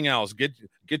everything else,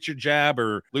 get your jab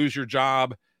or lose your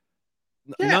job.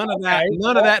 None of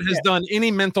that has done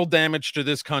any mental damage to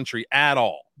this country at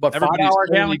all. But $5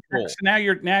 gallon. Cool. So now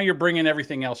you're bringing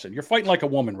everything else in. You're fighting like a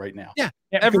woman right now. Yeah.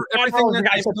 Everything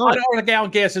 $5 a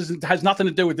gallon gas has nothing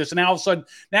to do with this. And all of a sudden,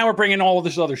 now we're bringing all of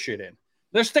this other shit in.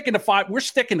 We're sticking to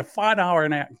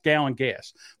 $5 a gallon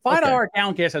gas. $5 a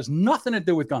gallon gas has nothing to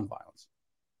do with gun violence.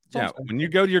 When you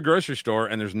go to your grocery store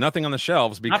and there's nothing on the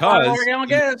shelves because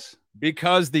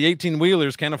the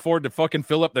 18-wheelers can't afford to fucking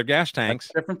fill up their gas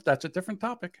tanks. That's a different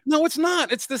topic. No, it's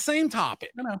not. It's the same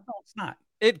topic. No, it's not.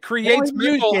 It creates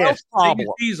mental health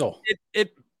problems. Diesel.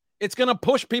 It's going to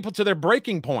push people to their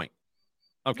breaking point.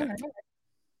 Okay.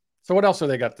 So what else have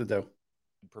they got to do?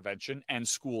 Prevention and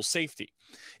school safety.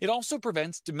 It also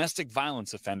prevents domestic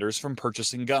violence offenders from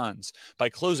purchasing guns by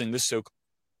closing the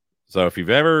So if you've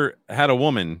ever had a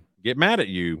woman get mad at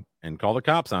you and call the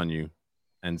cops on you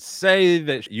and say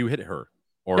that you hit her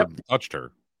or touched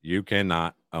her, you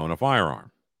cannot own a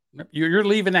firearm. You're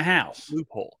leaving the house.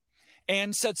 Loophole.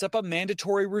 And sets up a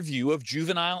mandatory review of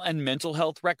juvenile and mental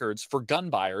health records for gun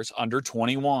buyers under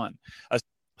 21.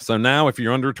 So now if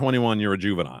you're under 21, you're a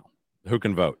juvenile. Who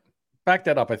can vote? Back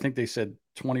that up. I think they said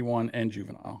 21 and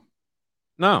juvenile.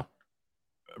 No.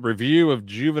 Review of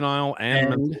juvenile and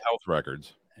mental health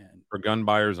records for gun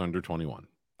buyers under 21.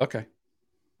 Okay.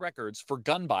 Records for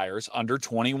gun buyers under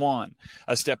 21,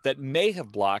 a step that may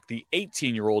have blocked the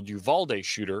 18-year-old Uvalde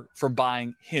shooter from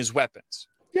buying his weapons.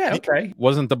 Yeah, okay.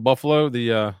 Wasn't the Buffalo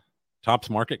the Tops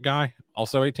Market guy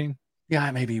also 18?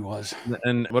 Yeah, maybe he was.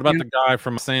 And what about the guy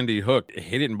from Sandy Hook?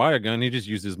 He didn't buy a gun. He just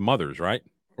used his mother's, right?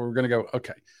 We're going to go,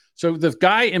 okay. So the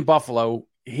guy in Buffalo,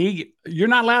 you're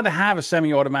not allowed to have a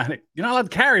semi-automatic. You're not allowed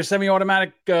to carry a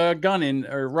semi-automatic gun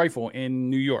or rifle in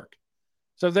New York.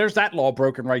 So there's that law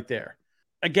broken right there.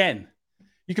 Again,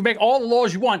 You can make all the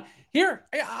laws you want. Here,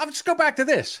 I'll just go back to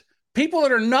this. People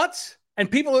that are nuts and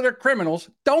people that are criminals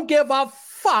don't give a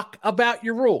fuck about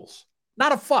your rules.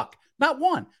 Not a fuck. Not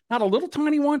one. Not a little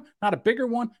tiny one. Not a bigger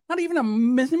one. Not even a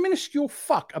minuscule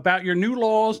fuck about your new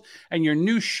laws and your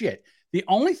new shit. The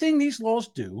only thing these laws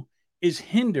do is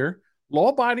hinder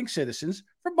law-abiding citizens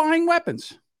from buying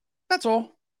weapons. That's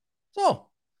all. That's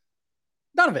all.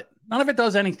 None of it. None of it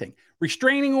does anything.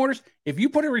 Restraining orders. If you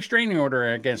put a restraining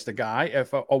order against a guy,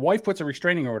 if a wife puts a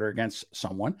restraining order against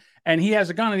someone and he has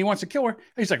a gun and he wants to kill her,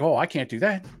 he's like, oh, I can't do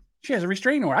that. She has a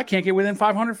restraining order. I can't get within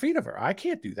 500 feet of her. I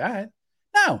can't do that.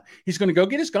 No, he's going to go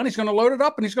get his gun. He's going to load it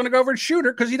up and he's going to go over and shoot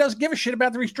her because he doesn't give a shit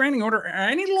about the restraining order or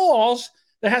any laws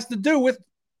that has to do with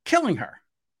killing her.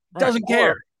 Doesn't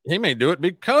care. He may do it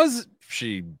because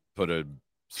she put a.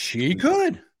 She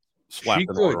could. Slap she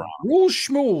an could. order on. Rules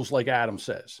schmools, like Adam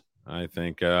says. I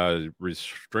think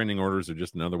restraining orders are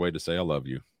just another way to say I love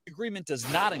you. The agreement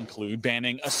does not include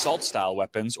banning assault-style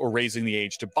weapons or raising the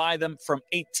age to buy them from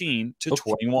 18 to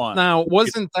 21. Now,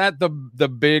 wasn't that the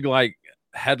big like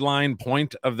headline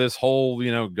point of this whole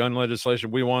gun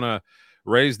legislation? We want to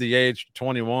raise the age to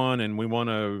 21 and we want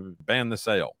to ban the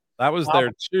sale. That was their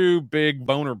two big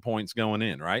boner points going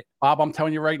in, right? Bob, I'm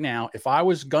telling you right now, if I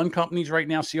was gun companies right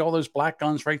now, see all those black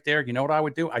guns right there, you know what I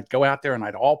would do? I'd go out there and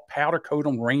I'd all powder coat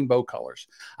them rainbow colors.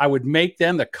 I would make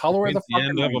them the color of the fucking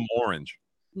end of them orange.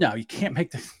 No, you can't make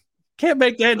the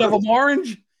end of them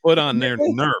orange. Put on their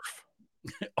Nerf.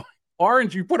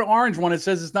 Orange, you put an orange one, it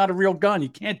says it's not a real gun. You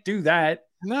can't do that.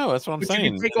 No, that's what I'm saying.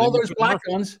 You can take all those black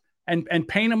guns and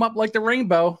paint them up like the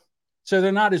rainbow so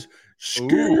they're not as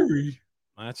scary. Ooh.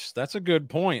 That's a good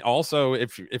point. Also,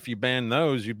 if you ban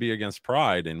those, you'd be against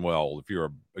pride. And if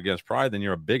you're against pride, then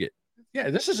you're a bigot. Yeah,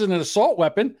 this isn't an assault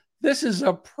weapon. This is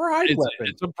a pride weapon.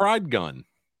 It's a pride gun.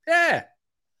 Yeah.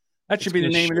 That should be the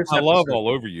name of this episode. I love all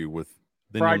over you with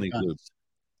pride guns.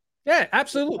 Yeah,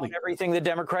 absolutely. Everything the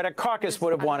Democratic caucus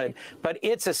would have wanted, but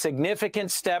it's a significant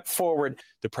step forward.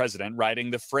 The president writing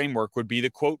the framework would be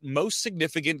the, quote, most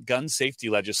significant gun safety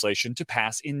legislation to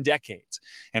pass in decades,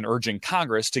 and urging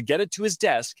Congress to get it to his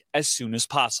desk as soon as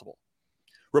possible.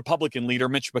 Republican leader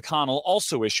Mitch McConnell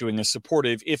also issuing a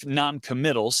supportive, if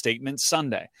non-committal, statement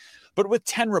Sunday. But with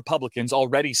 10 Republicans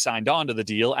already signed on to the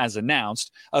deal as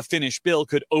announced, a finished bill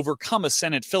could overcome a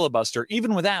Senate filibuster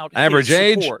even without average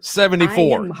age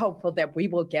 74. I am hopeful that we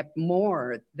will get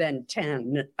more than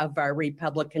 10 of our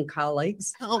Republican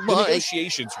colleagues. The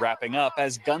negotiations wrapping up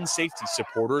as gun safety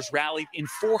supporters rallied in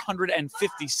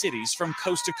 450 cities from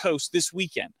coast to coast this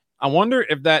weekend. I wonder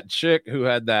if that chick who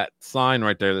had that sign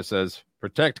right there that says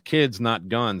protect kids, not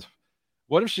guns.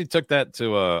 What if she took that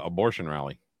to a abortion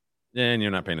rally? And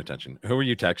you're not paying attention. Who are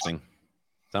you texting?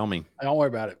 Tell me. Don't worry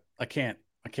about it. I can't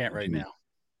right now.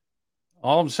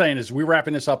 All I'm saying is we're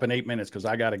wrapping this up in 8 minutes because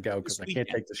I got to go because I can't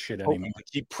take this shit anymore. To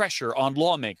keep pressure on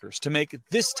lawmakers to make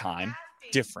this time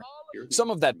different. Some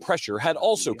of that pressure had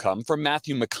also come from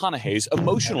Matthew McConaughey's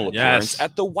emotional appearance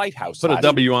at the White House. Put a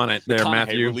W on it there,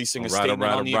 Matthew. Releasing a statement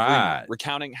on the agreement,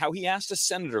 recounting how he asked a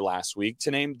senator last week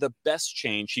to name the best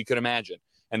change he could imagine.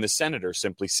 And the senator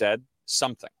simply said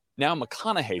something. Now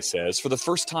McConaughey says for the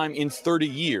first time in 30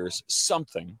 years,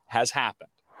 something has happened.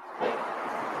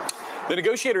 The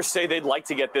negotiators say they'd like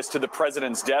to get this to the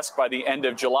president's desk by the end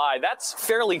of July. That's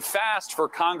fairly fast for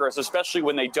Congress, especially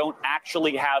when they don't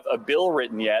actually have a bill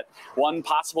written yet. One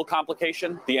possible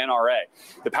complication, the NRA.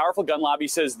 The powerful gun lobby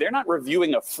says they're not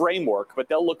reviewing a framework, but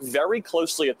they'll look very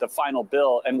closely at the final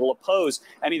bill and will oppose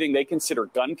anything they consider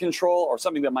gun control or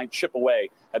something that might chip away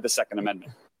at the Second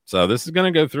Amendment. So this is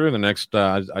going to go through the next,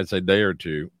 I'd say, day or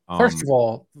two. First of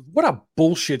all, what a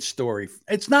bullshit story.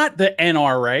 It's not the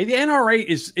NRA. The NRA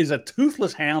is a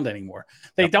toothless hound anymore.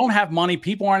 They don't have money.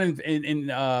 People aren't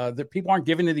the people aren't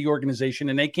giving to the organization,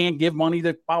 and they can't give money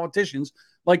to politicians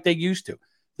like they used to.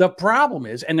 The problem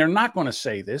is, and they're not going to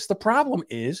say this, the problem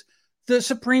is the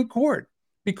Supreme Court,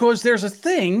 because there's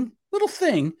a little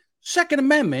thing, Second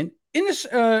Amendment in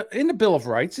the Bill of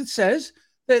Rights. It says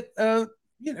that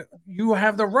you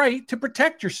have the right to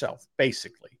protect yourself,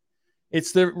 basically.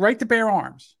 It's the right to bear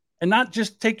arms and not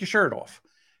just take your shirt off.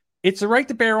 It's the right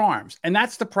to bear arms. And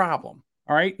that's the problem.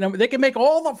 All right. Now, they can make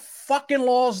all the fucking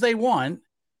laws they want.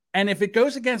 And if it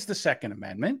goes against the Second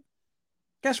Amendment,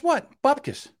 guess what?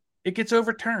 Bupkis. It gets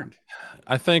overturned.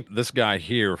 I think this guy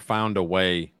here found a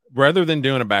way, rather than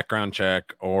doing a background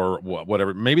check or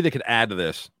whatever, maybe they could add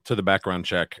to the background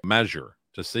check measure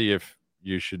to see if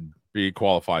you should be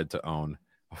qualified to own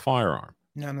a firearm.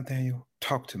 Now, Nathaniel,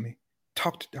 talk to me.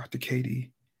 Talk to Dr.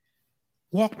 KD.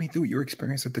 Walk me through your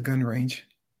experience at the gun range.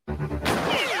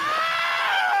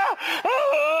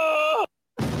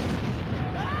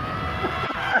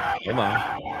 Hold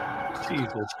on.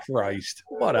 Jesus Christ.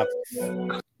 What a...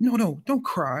 No, don't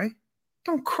cry.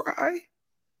 Don't cry.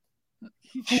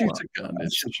 He shoots a gun.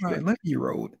 It's my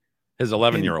 11-year-old. His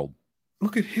 11-year-old.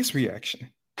 Look at his reaction.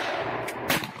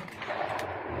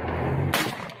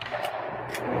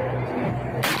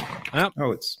 Yep.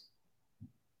 Oh, it's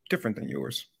different than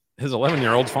yours. His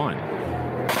 11-year-old's fine.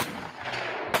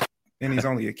 And he's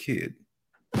only a kid.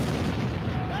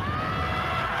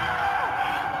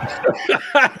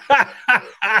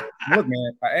 Look,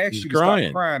 man, I asked you to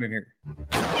stop crying in here.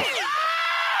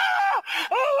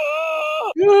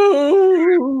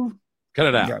 Cut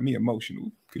it out. You got me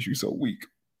emotional because you're so weak.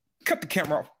 Cut the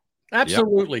camera off.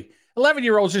 Absolutely.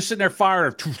 11-year-olds just sitting there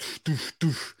firing.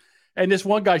 And this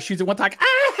one guy shoots at one time.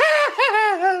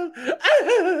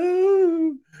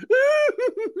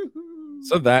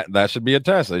 So that should be a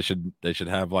test. They should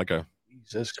have like a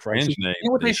Jesus Christ. name. You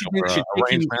know what they should do? A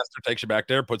range master takes you back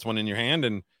there, puts one in your hand,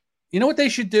 and you know what they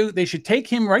should do? They should take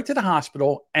him right to the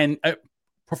hospital and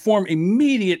perform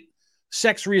immediate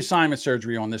sex reassignment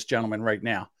surgery on this gentleman right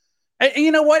now. And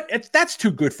you know what? That's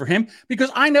too good for him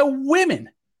because I know women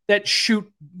that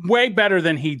shoot way better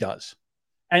than he does.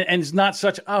 And it's not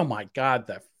such, oh my God,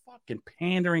 the fucking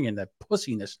pandering and the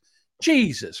pussiness.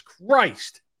 Jesus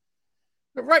Christ.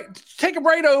 Right. Take him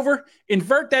right over,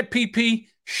 invert that PP,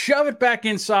 shove it back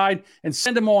inside, and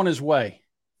send him on his way.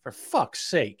 For fuck's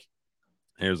sake.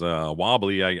 Here's a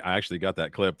wobbly. I actually got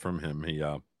that clip from him. He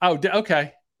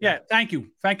okay. Yeah, thank you.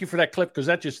 Thank you for that clip, because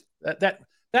that just that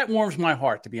warms my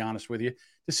heart, to be honest with you.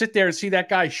 To sit there and see that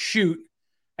guy shoot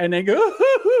and then go,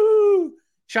 hoo-hoo-hoo.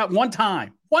 Shot one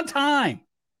time.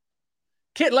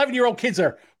 Kid, 11-year-old kids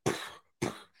are,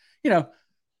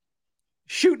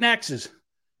 shooting X's.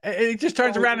 It just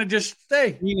turns around and just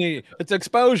stay. It's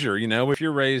exposure. If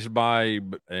you're raised by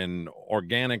an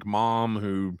organic mom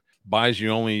who buys you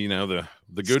only, the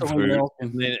good food,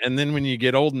 and then when you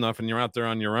get old enough and you're out there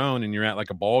on your own and you're at like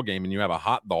a ball game and you have a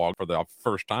hot dog for the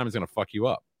first time, it's going to fuck you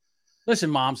up.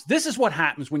 Listen, moms, this is what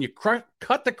happens when you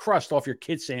cut the crust off your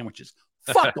kids' sandwiches.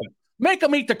 Fuck them. Make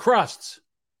them eat the crusts.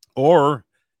 Or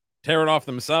tear it off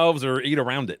themselves or eat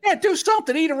around it. Yeah, do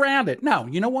something. Eat around it. No,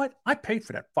 you know what? I paid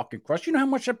for that fucking crust. You know how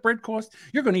much that bread costs?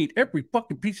 You're going to eat every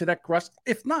fucking piece of that crust.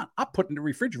 If not, I'll put it in the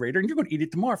refrigerator and you're going to eat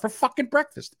it tomorrow for fucking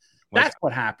breakfast. That's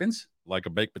what happens. Like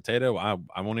a baked potato,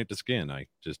 I won't eat the skin. I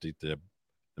just eat the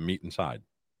meat inside.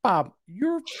 Bob,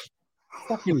 you're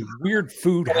fucking weird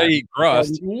food. I eat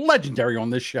crust. Legendary on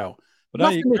this show. But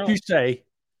nothing that you say.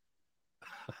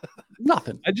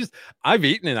 Nothing. I've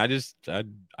eaten it.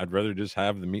 I'd rather just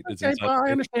have the meat that's inside. Well,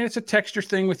 I understand it's a texture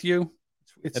thing with you.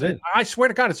 I swear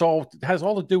to God, it has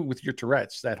all to do with your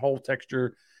Tourette's, that whole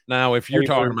texture. Now, if you're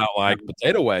talking about like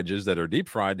potato wedges that are deep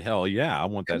fried, hell yeah, I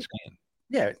want that skin.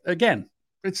 Yeah, again,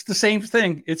 it's the same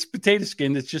thing. It's potato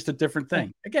skin. It's just a different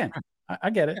thing. Again, I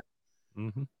get it.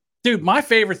 Mm-hmm. Dude, my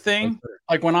favorite thing,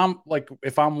 like when I'm like,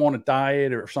 if I'm on a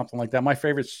diet or something like that, my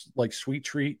favorite like sweet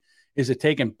treat is to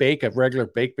take and bake a regular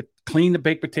but clean the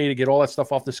baked potato, get all that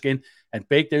stuff off the skin, and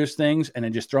bake those things, and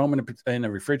then just throw them in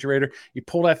the refrigerator. You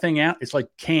pull that thing out, it's like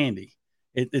candy.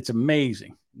 It's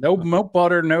amazing. No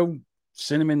butter, no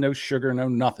cinnamon, no sugar, no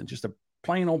nothing. Just a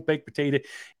plain old baked potato.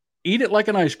 Eat it like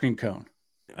an ice cream cone.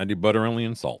 I do butter only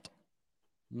and salt.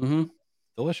 Mm-hmm.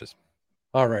 Delicious.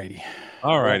 All righty.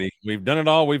 We've done it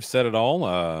all. We've said it all.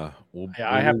 I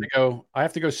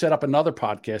have to go set up another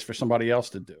podcast for somebody else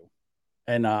to do.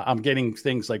 And I'm getting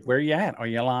things like, where are you at? Are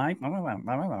you live?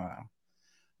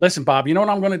 Listen, Bob, you know what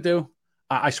I'm going to do?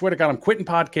 I swear to God, I'm quitting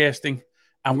podcasting.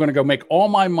 I'm going to go make all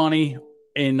my money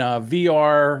in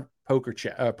VR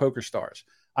Poker Stars.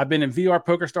 I've been in VR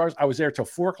Poker Stars. I was there till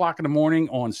 4:00 in the morning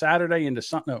on Saturday into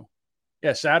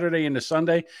Saturday into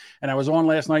Sunday. And I was on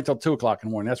last night till 2:00 in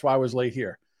the morning. That's why I was late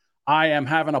here. I am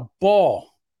having a ball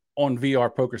on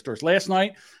VR Poker Stars. Last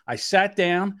night, I sat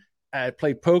down. I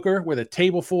played poker with a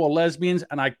table full of lesbians,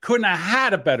 and I couldn't have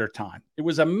had a better time. It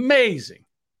was amazing.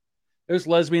 Those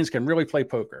lesbians can really play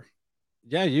poker.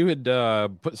 Yeah, you had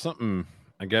put something,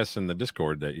 I guess, in the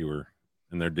Discord that you were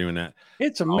in there doing that.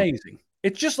 It's amazing.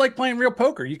 It's just like playing real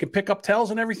poker. You can pick up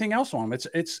tells and everything else on them.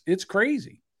 It's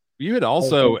crazy. You had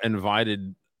also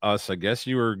invited us. I guess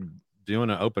you were doing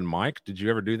an open mic. Did you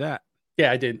ever do that?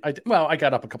 Yeah, I did. Well, I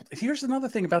got up a couple. Here's another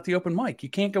thing about the open mic. You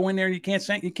can't go in there. You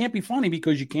can't be funny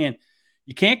because you can't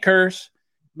curse,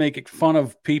 make fun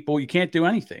of people. You can't do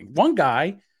anything. One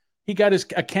guy, he got his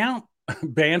account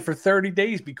banned for 30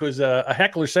 days because a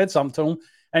heckler said something to him,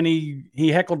 and he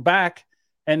heckled back,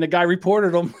 and the guy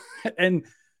reported him, and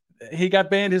he got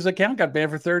banned. His account got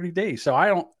banned for 30 days.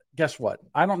 So guess what?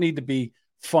 I don't need to be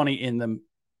funny in the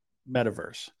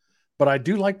metaverse, but I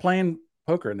do like playing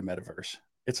poker in the metaverse.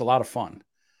 It's a lot of fun.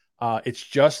 It's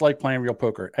just like playing real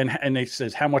poker. And they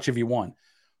says, how much have you won?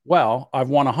 Well, I've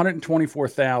won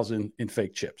 124,000 in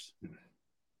fake chips.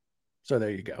 So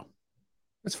there you go.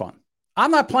 It's fun.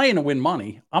 I'm not playing to win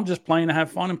money. I'm just playing to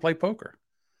have fun and play poker.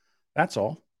 That's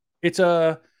all. It's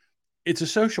a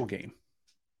social game.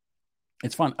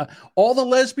 It's fun. All the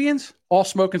lesbians, all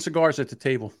smoking cigars at the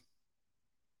table.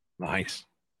 Nice,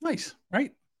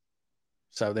 right?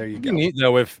 So there you It'd go. be neat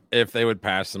though if they would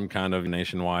pass some kind of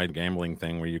nationwide gambling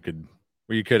thing where you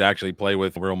could actually play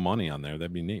with real money on there.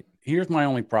 That'd be neat. Here's my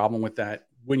only problem with that.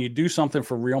 When you do something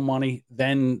for real money,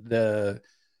 then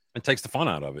it takes the fun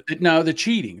out of it. The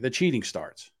cheating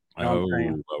starts. You know what I'm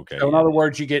saying? Okay. So in other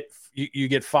words, you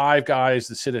get 5 guys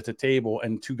that sit at the table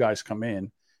and 2 guys come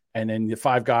in, and then the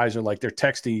 5 guys are like, they're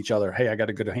texting each other, hey, I got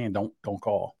a good hand, don't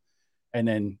call. And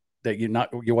then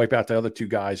you wipe out the other 2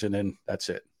 guys, and then that's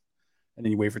it. And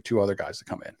then you wait for 2 other guys to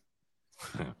come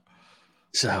in.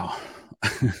 So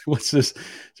what's this?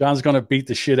 John's going to beat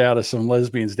the shit out of some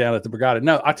lesbians down at the Borgata.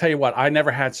 No, I'll tell you what, I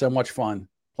never had so much fun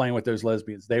playing with those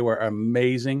lesbians. They were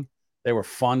amazing. They were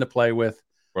fun to play with.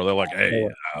 Where they're like, hey,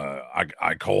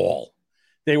 I call.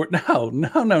 They were no.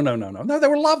 They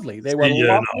were lovely. They were lovely.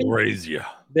 I'll raise you.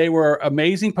 They were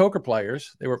amazing poker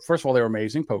players. They were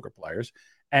amazing poker players,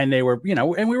 and they were,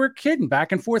 and we were kidding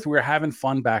back and forth. We were having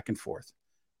fun back and forth,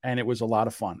 and it was a lot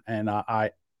of fun. And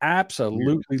I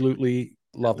absolutely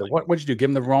loved it. What'd you do?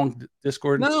 Give them the wrong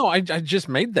Discord? No, I just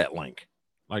made that link.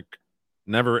 Like,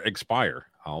 never expire.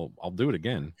 I'll do it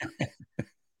again.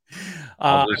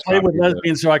 I played with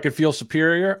lesbians so I could feel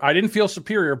superior. I didn't feel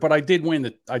superior, but I did win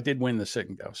the sit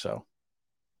and go. So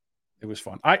it was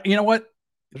fun. You know what?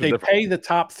 They pay the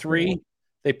top 3.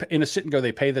 In a sit and go,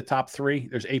 they pay the top 3.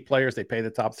 There's 8 players. They pay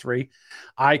the top 3.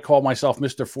 I call myself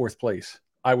Mr. 4th place.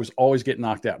 I was always getting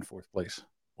knocked out in 4th place.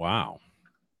 Wow.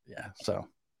 Yeah. So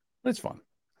it's fun.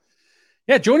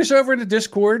 Yeah. Join us over in the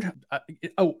Discord.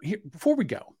 Before we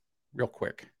go, real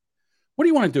quick, what do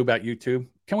you want to do about YouTube?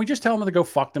 Can we just tell them to go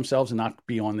fuck themselves and not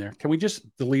be on there? Can we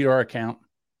just delete our account?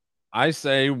 I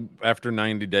say after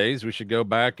 90 days, we should go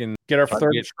back and get our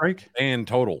 3rd strike and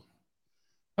total.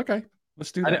 Okay,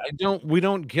 let's do that. We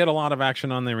don't get a lot of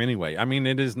action on there anyway. I mean,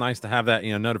 it is nice to have that,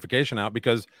 notification out,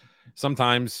 because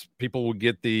sometimes people will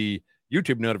get the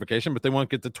YouTube notification, but they won't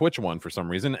get the Twitch one for some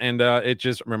reason. And it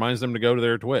just reminds them to go to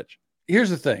their Twitch. Here's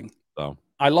the thing. So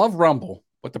I love Rumble,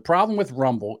 but the problem with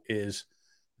Rumble is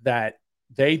that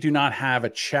they do not have a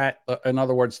chat. In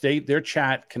other words, their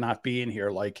chat cannot be in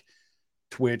here like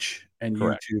Twitch and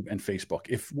Correct. YouTube and Facebook.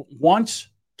 If once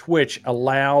Twitch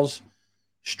allows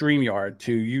StreamYard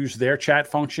to use their chat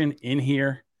function in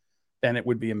here, then it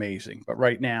would be amazing. But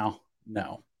right now,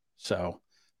 no. So,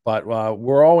 but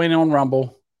we're all in on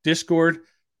Rumble. Discord,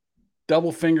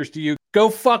 double fingers to you. Go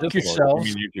fuck yourselves.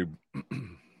 You mean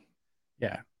YouTube.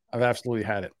 Yeah, I've absolutely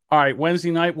had it. All right,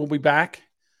 Wednesday night we'll be back.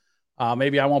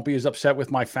 Maybe I won't be as upset with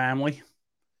my family.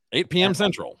 8 p.m.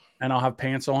 Central. And I'll have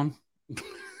pants on.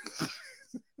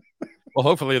 Well,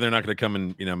 hopefully they're not going to come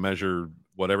and, measure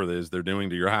whatever it is they're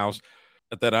doing to your house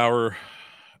at that hour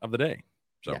of the day.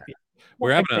 So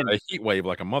we're having a heat wave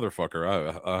like a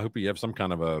motherfucker. I hope you have some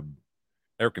kind of a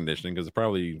air conditioning, because it's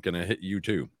probably going to hit you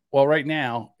too. Well, right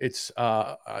now it's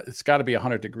got to be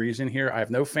 100 degrees in here. I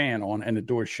have no fan on and the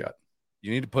door's shut. You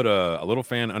need to put a little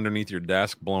fan underneath your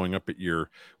desk blowing up at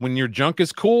when your junk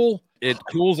is cool, it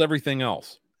cools everything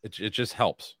else. It just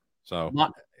helps. So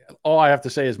all I have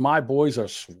to say is my boys are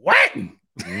sweating.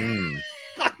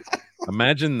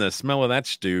 Imagine the smell of that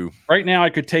stew. Right now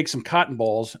I could take some cotton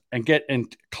balls and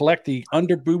collect the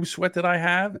under boob sweat that I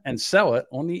have and sell it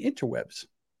on the interwebs.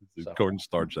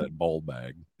 Cornstarch that ball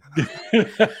bag.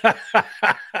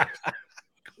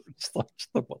 Cornstarch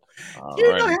the ball. Do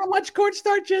you know how much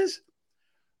cornstarch is?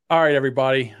 All right,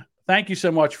 everybody. Thank you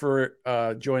so much for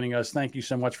joining us. Thank you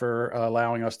so much for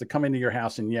allowing us to come into your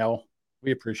house and yell.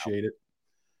 We appreciate it.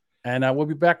 And we'll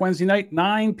be back Wednesday night,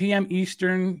 9 p.m.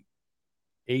 Eastern,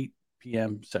 8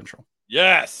 p.m. Central.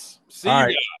 Yes. See you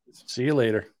guys. See you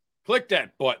later. Click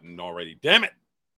that button already. Damn it.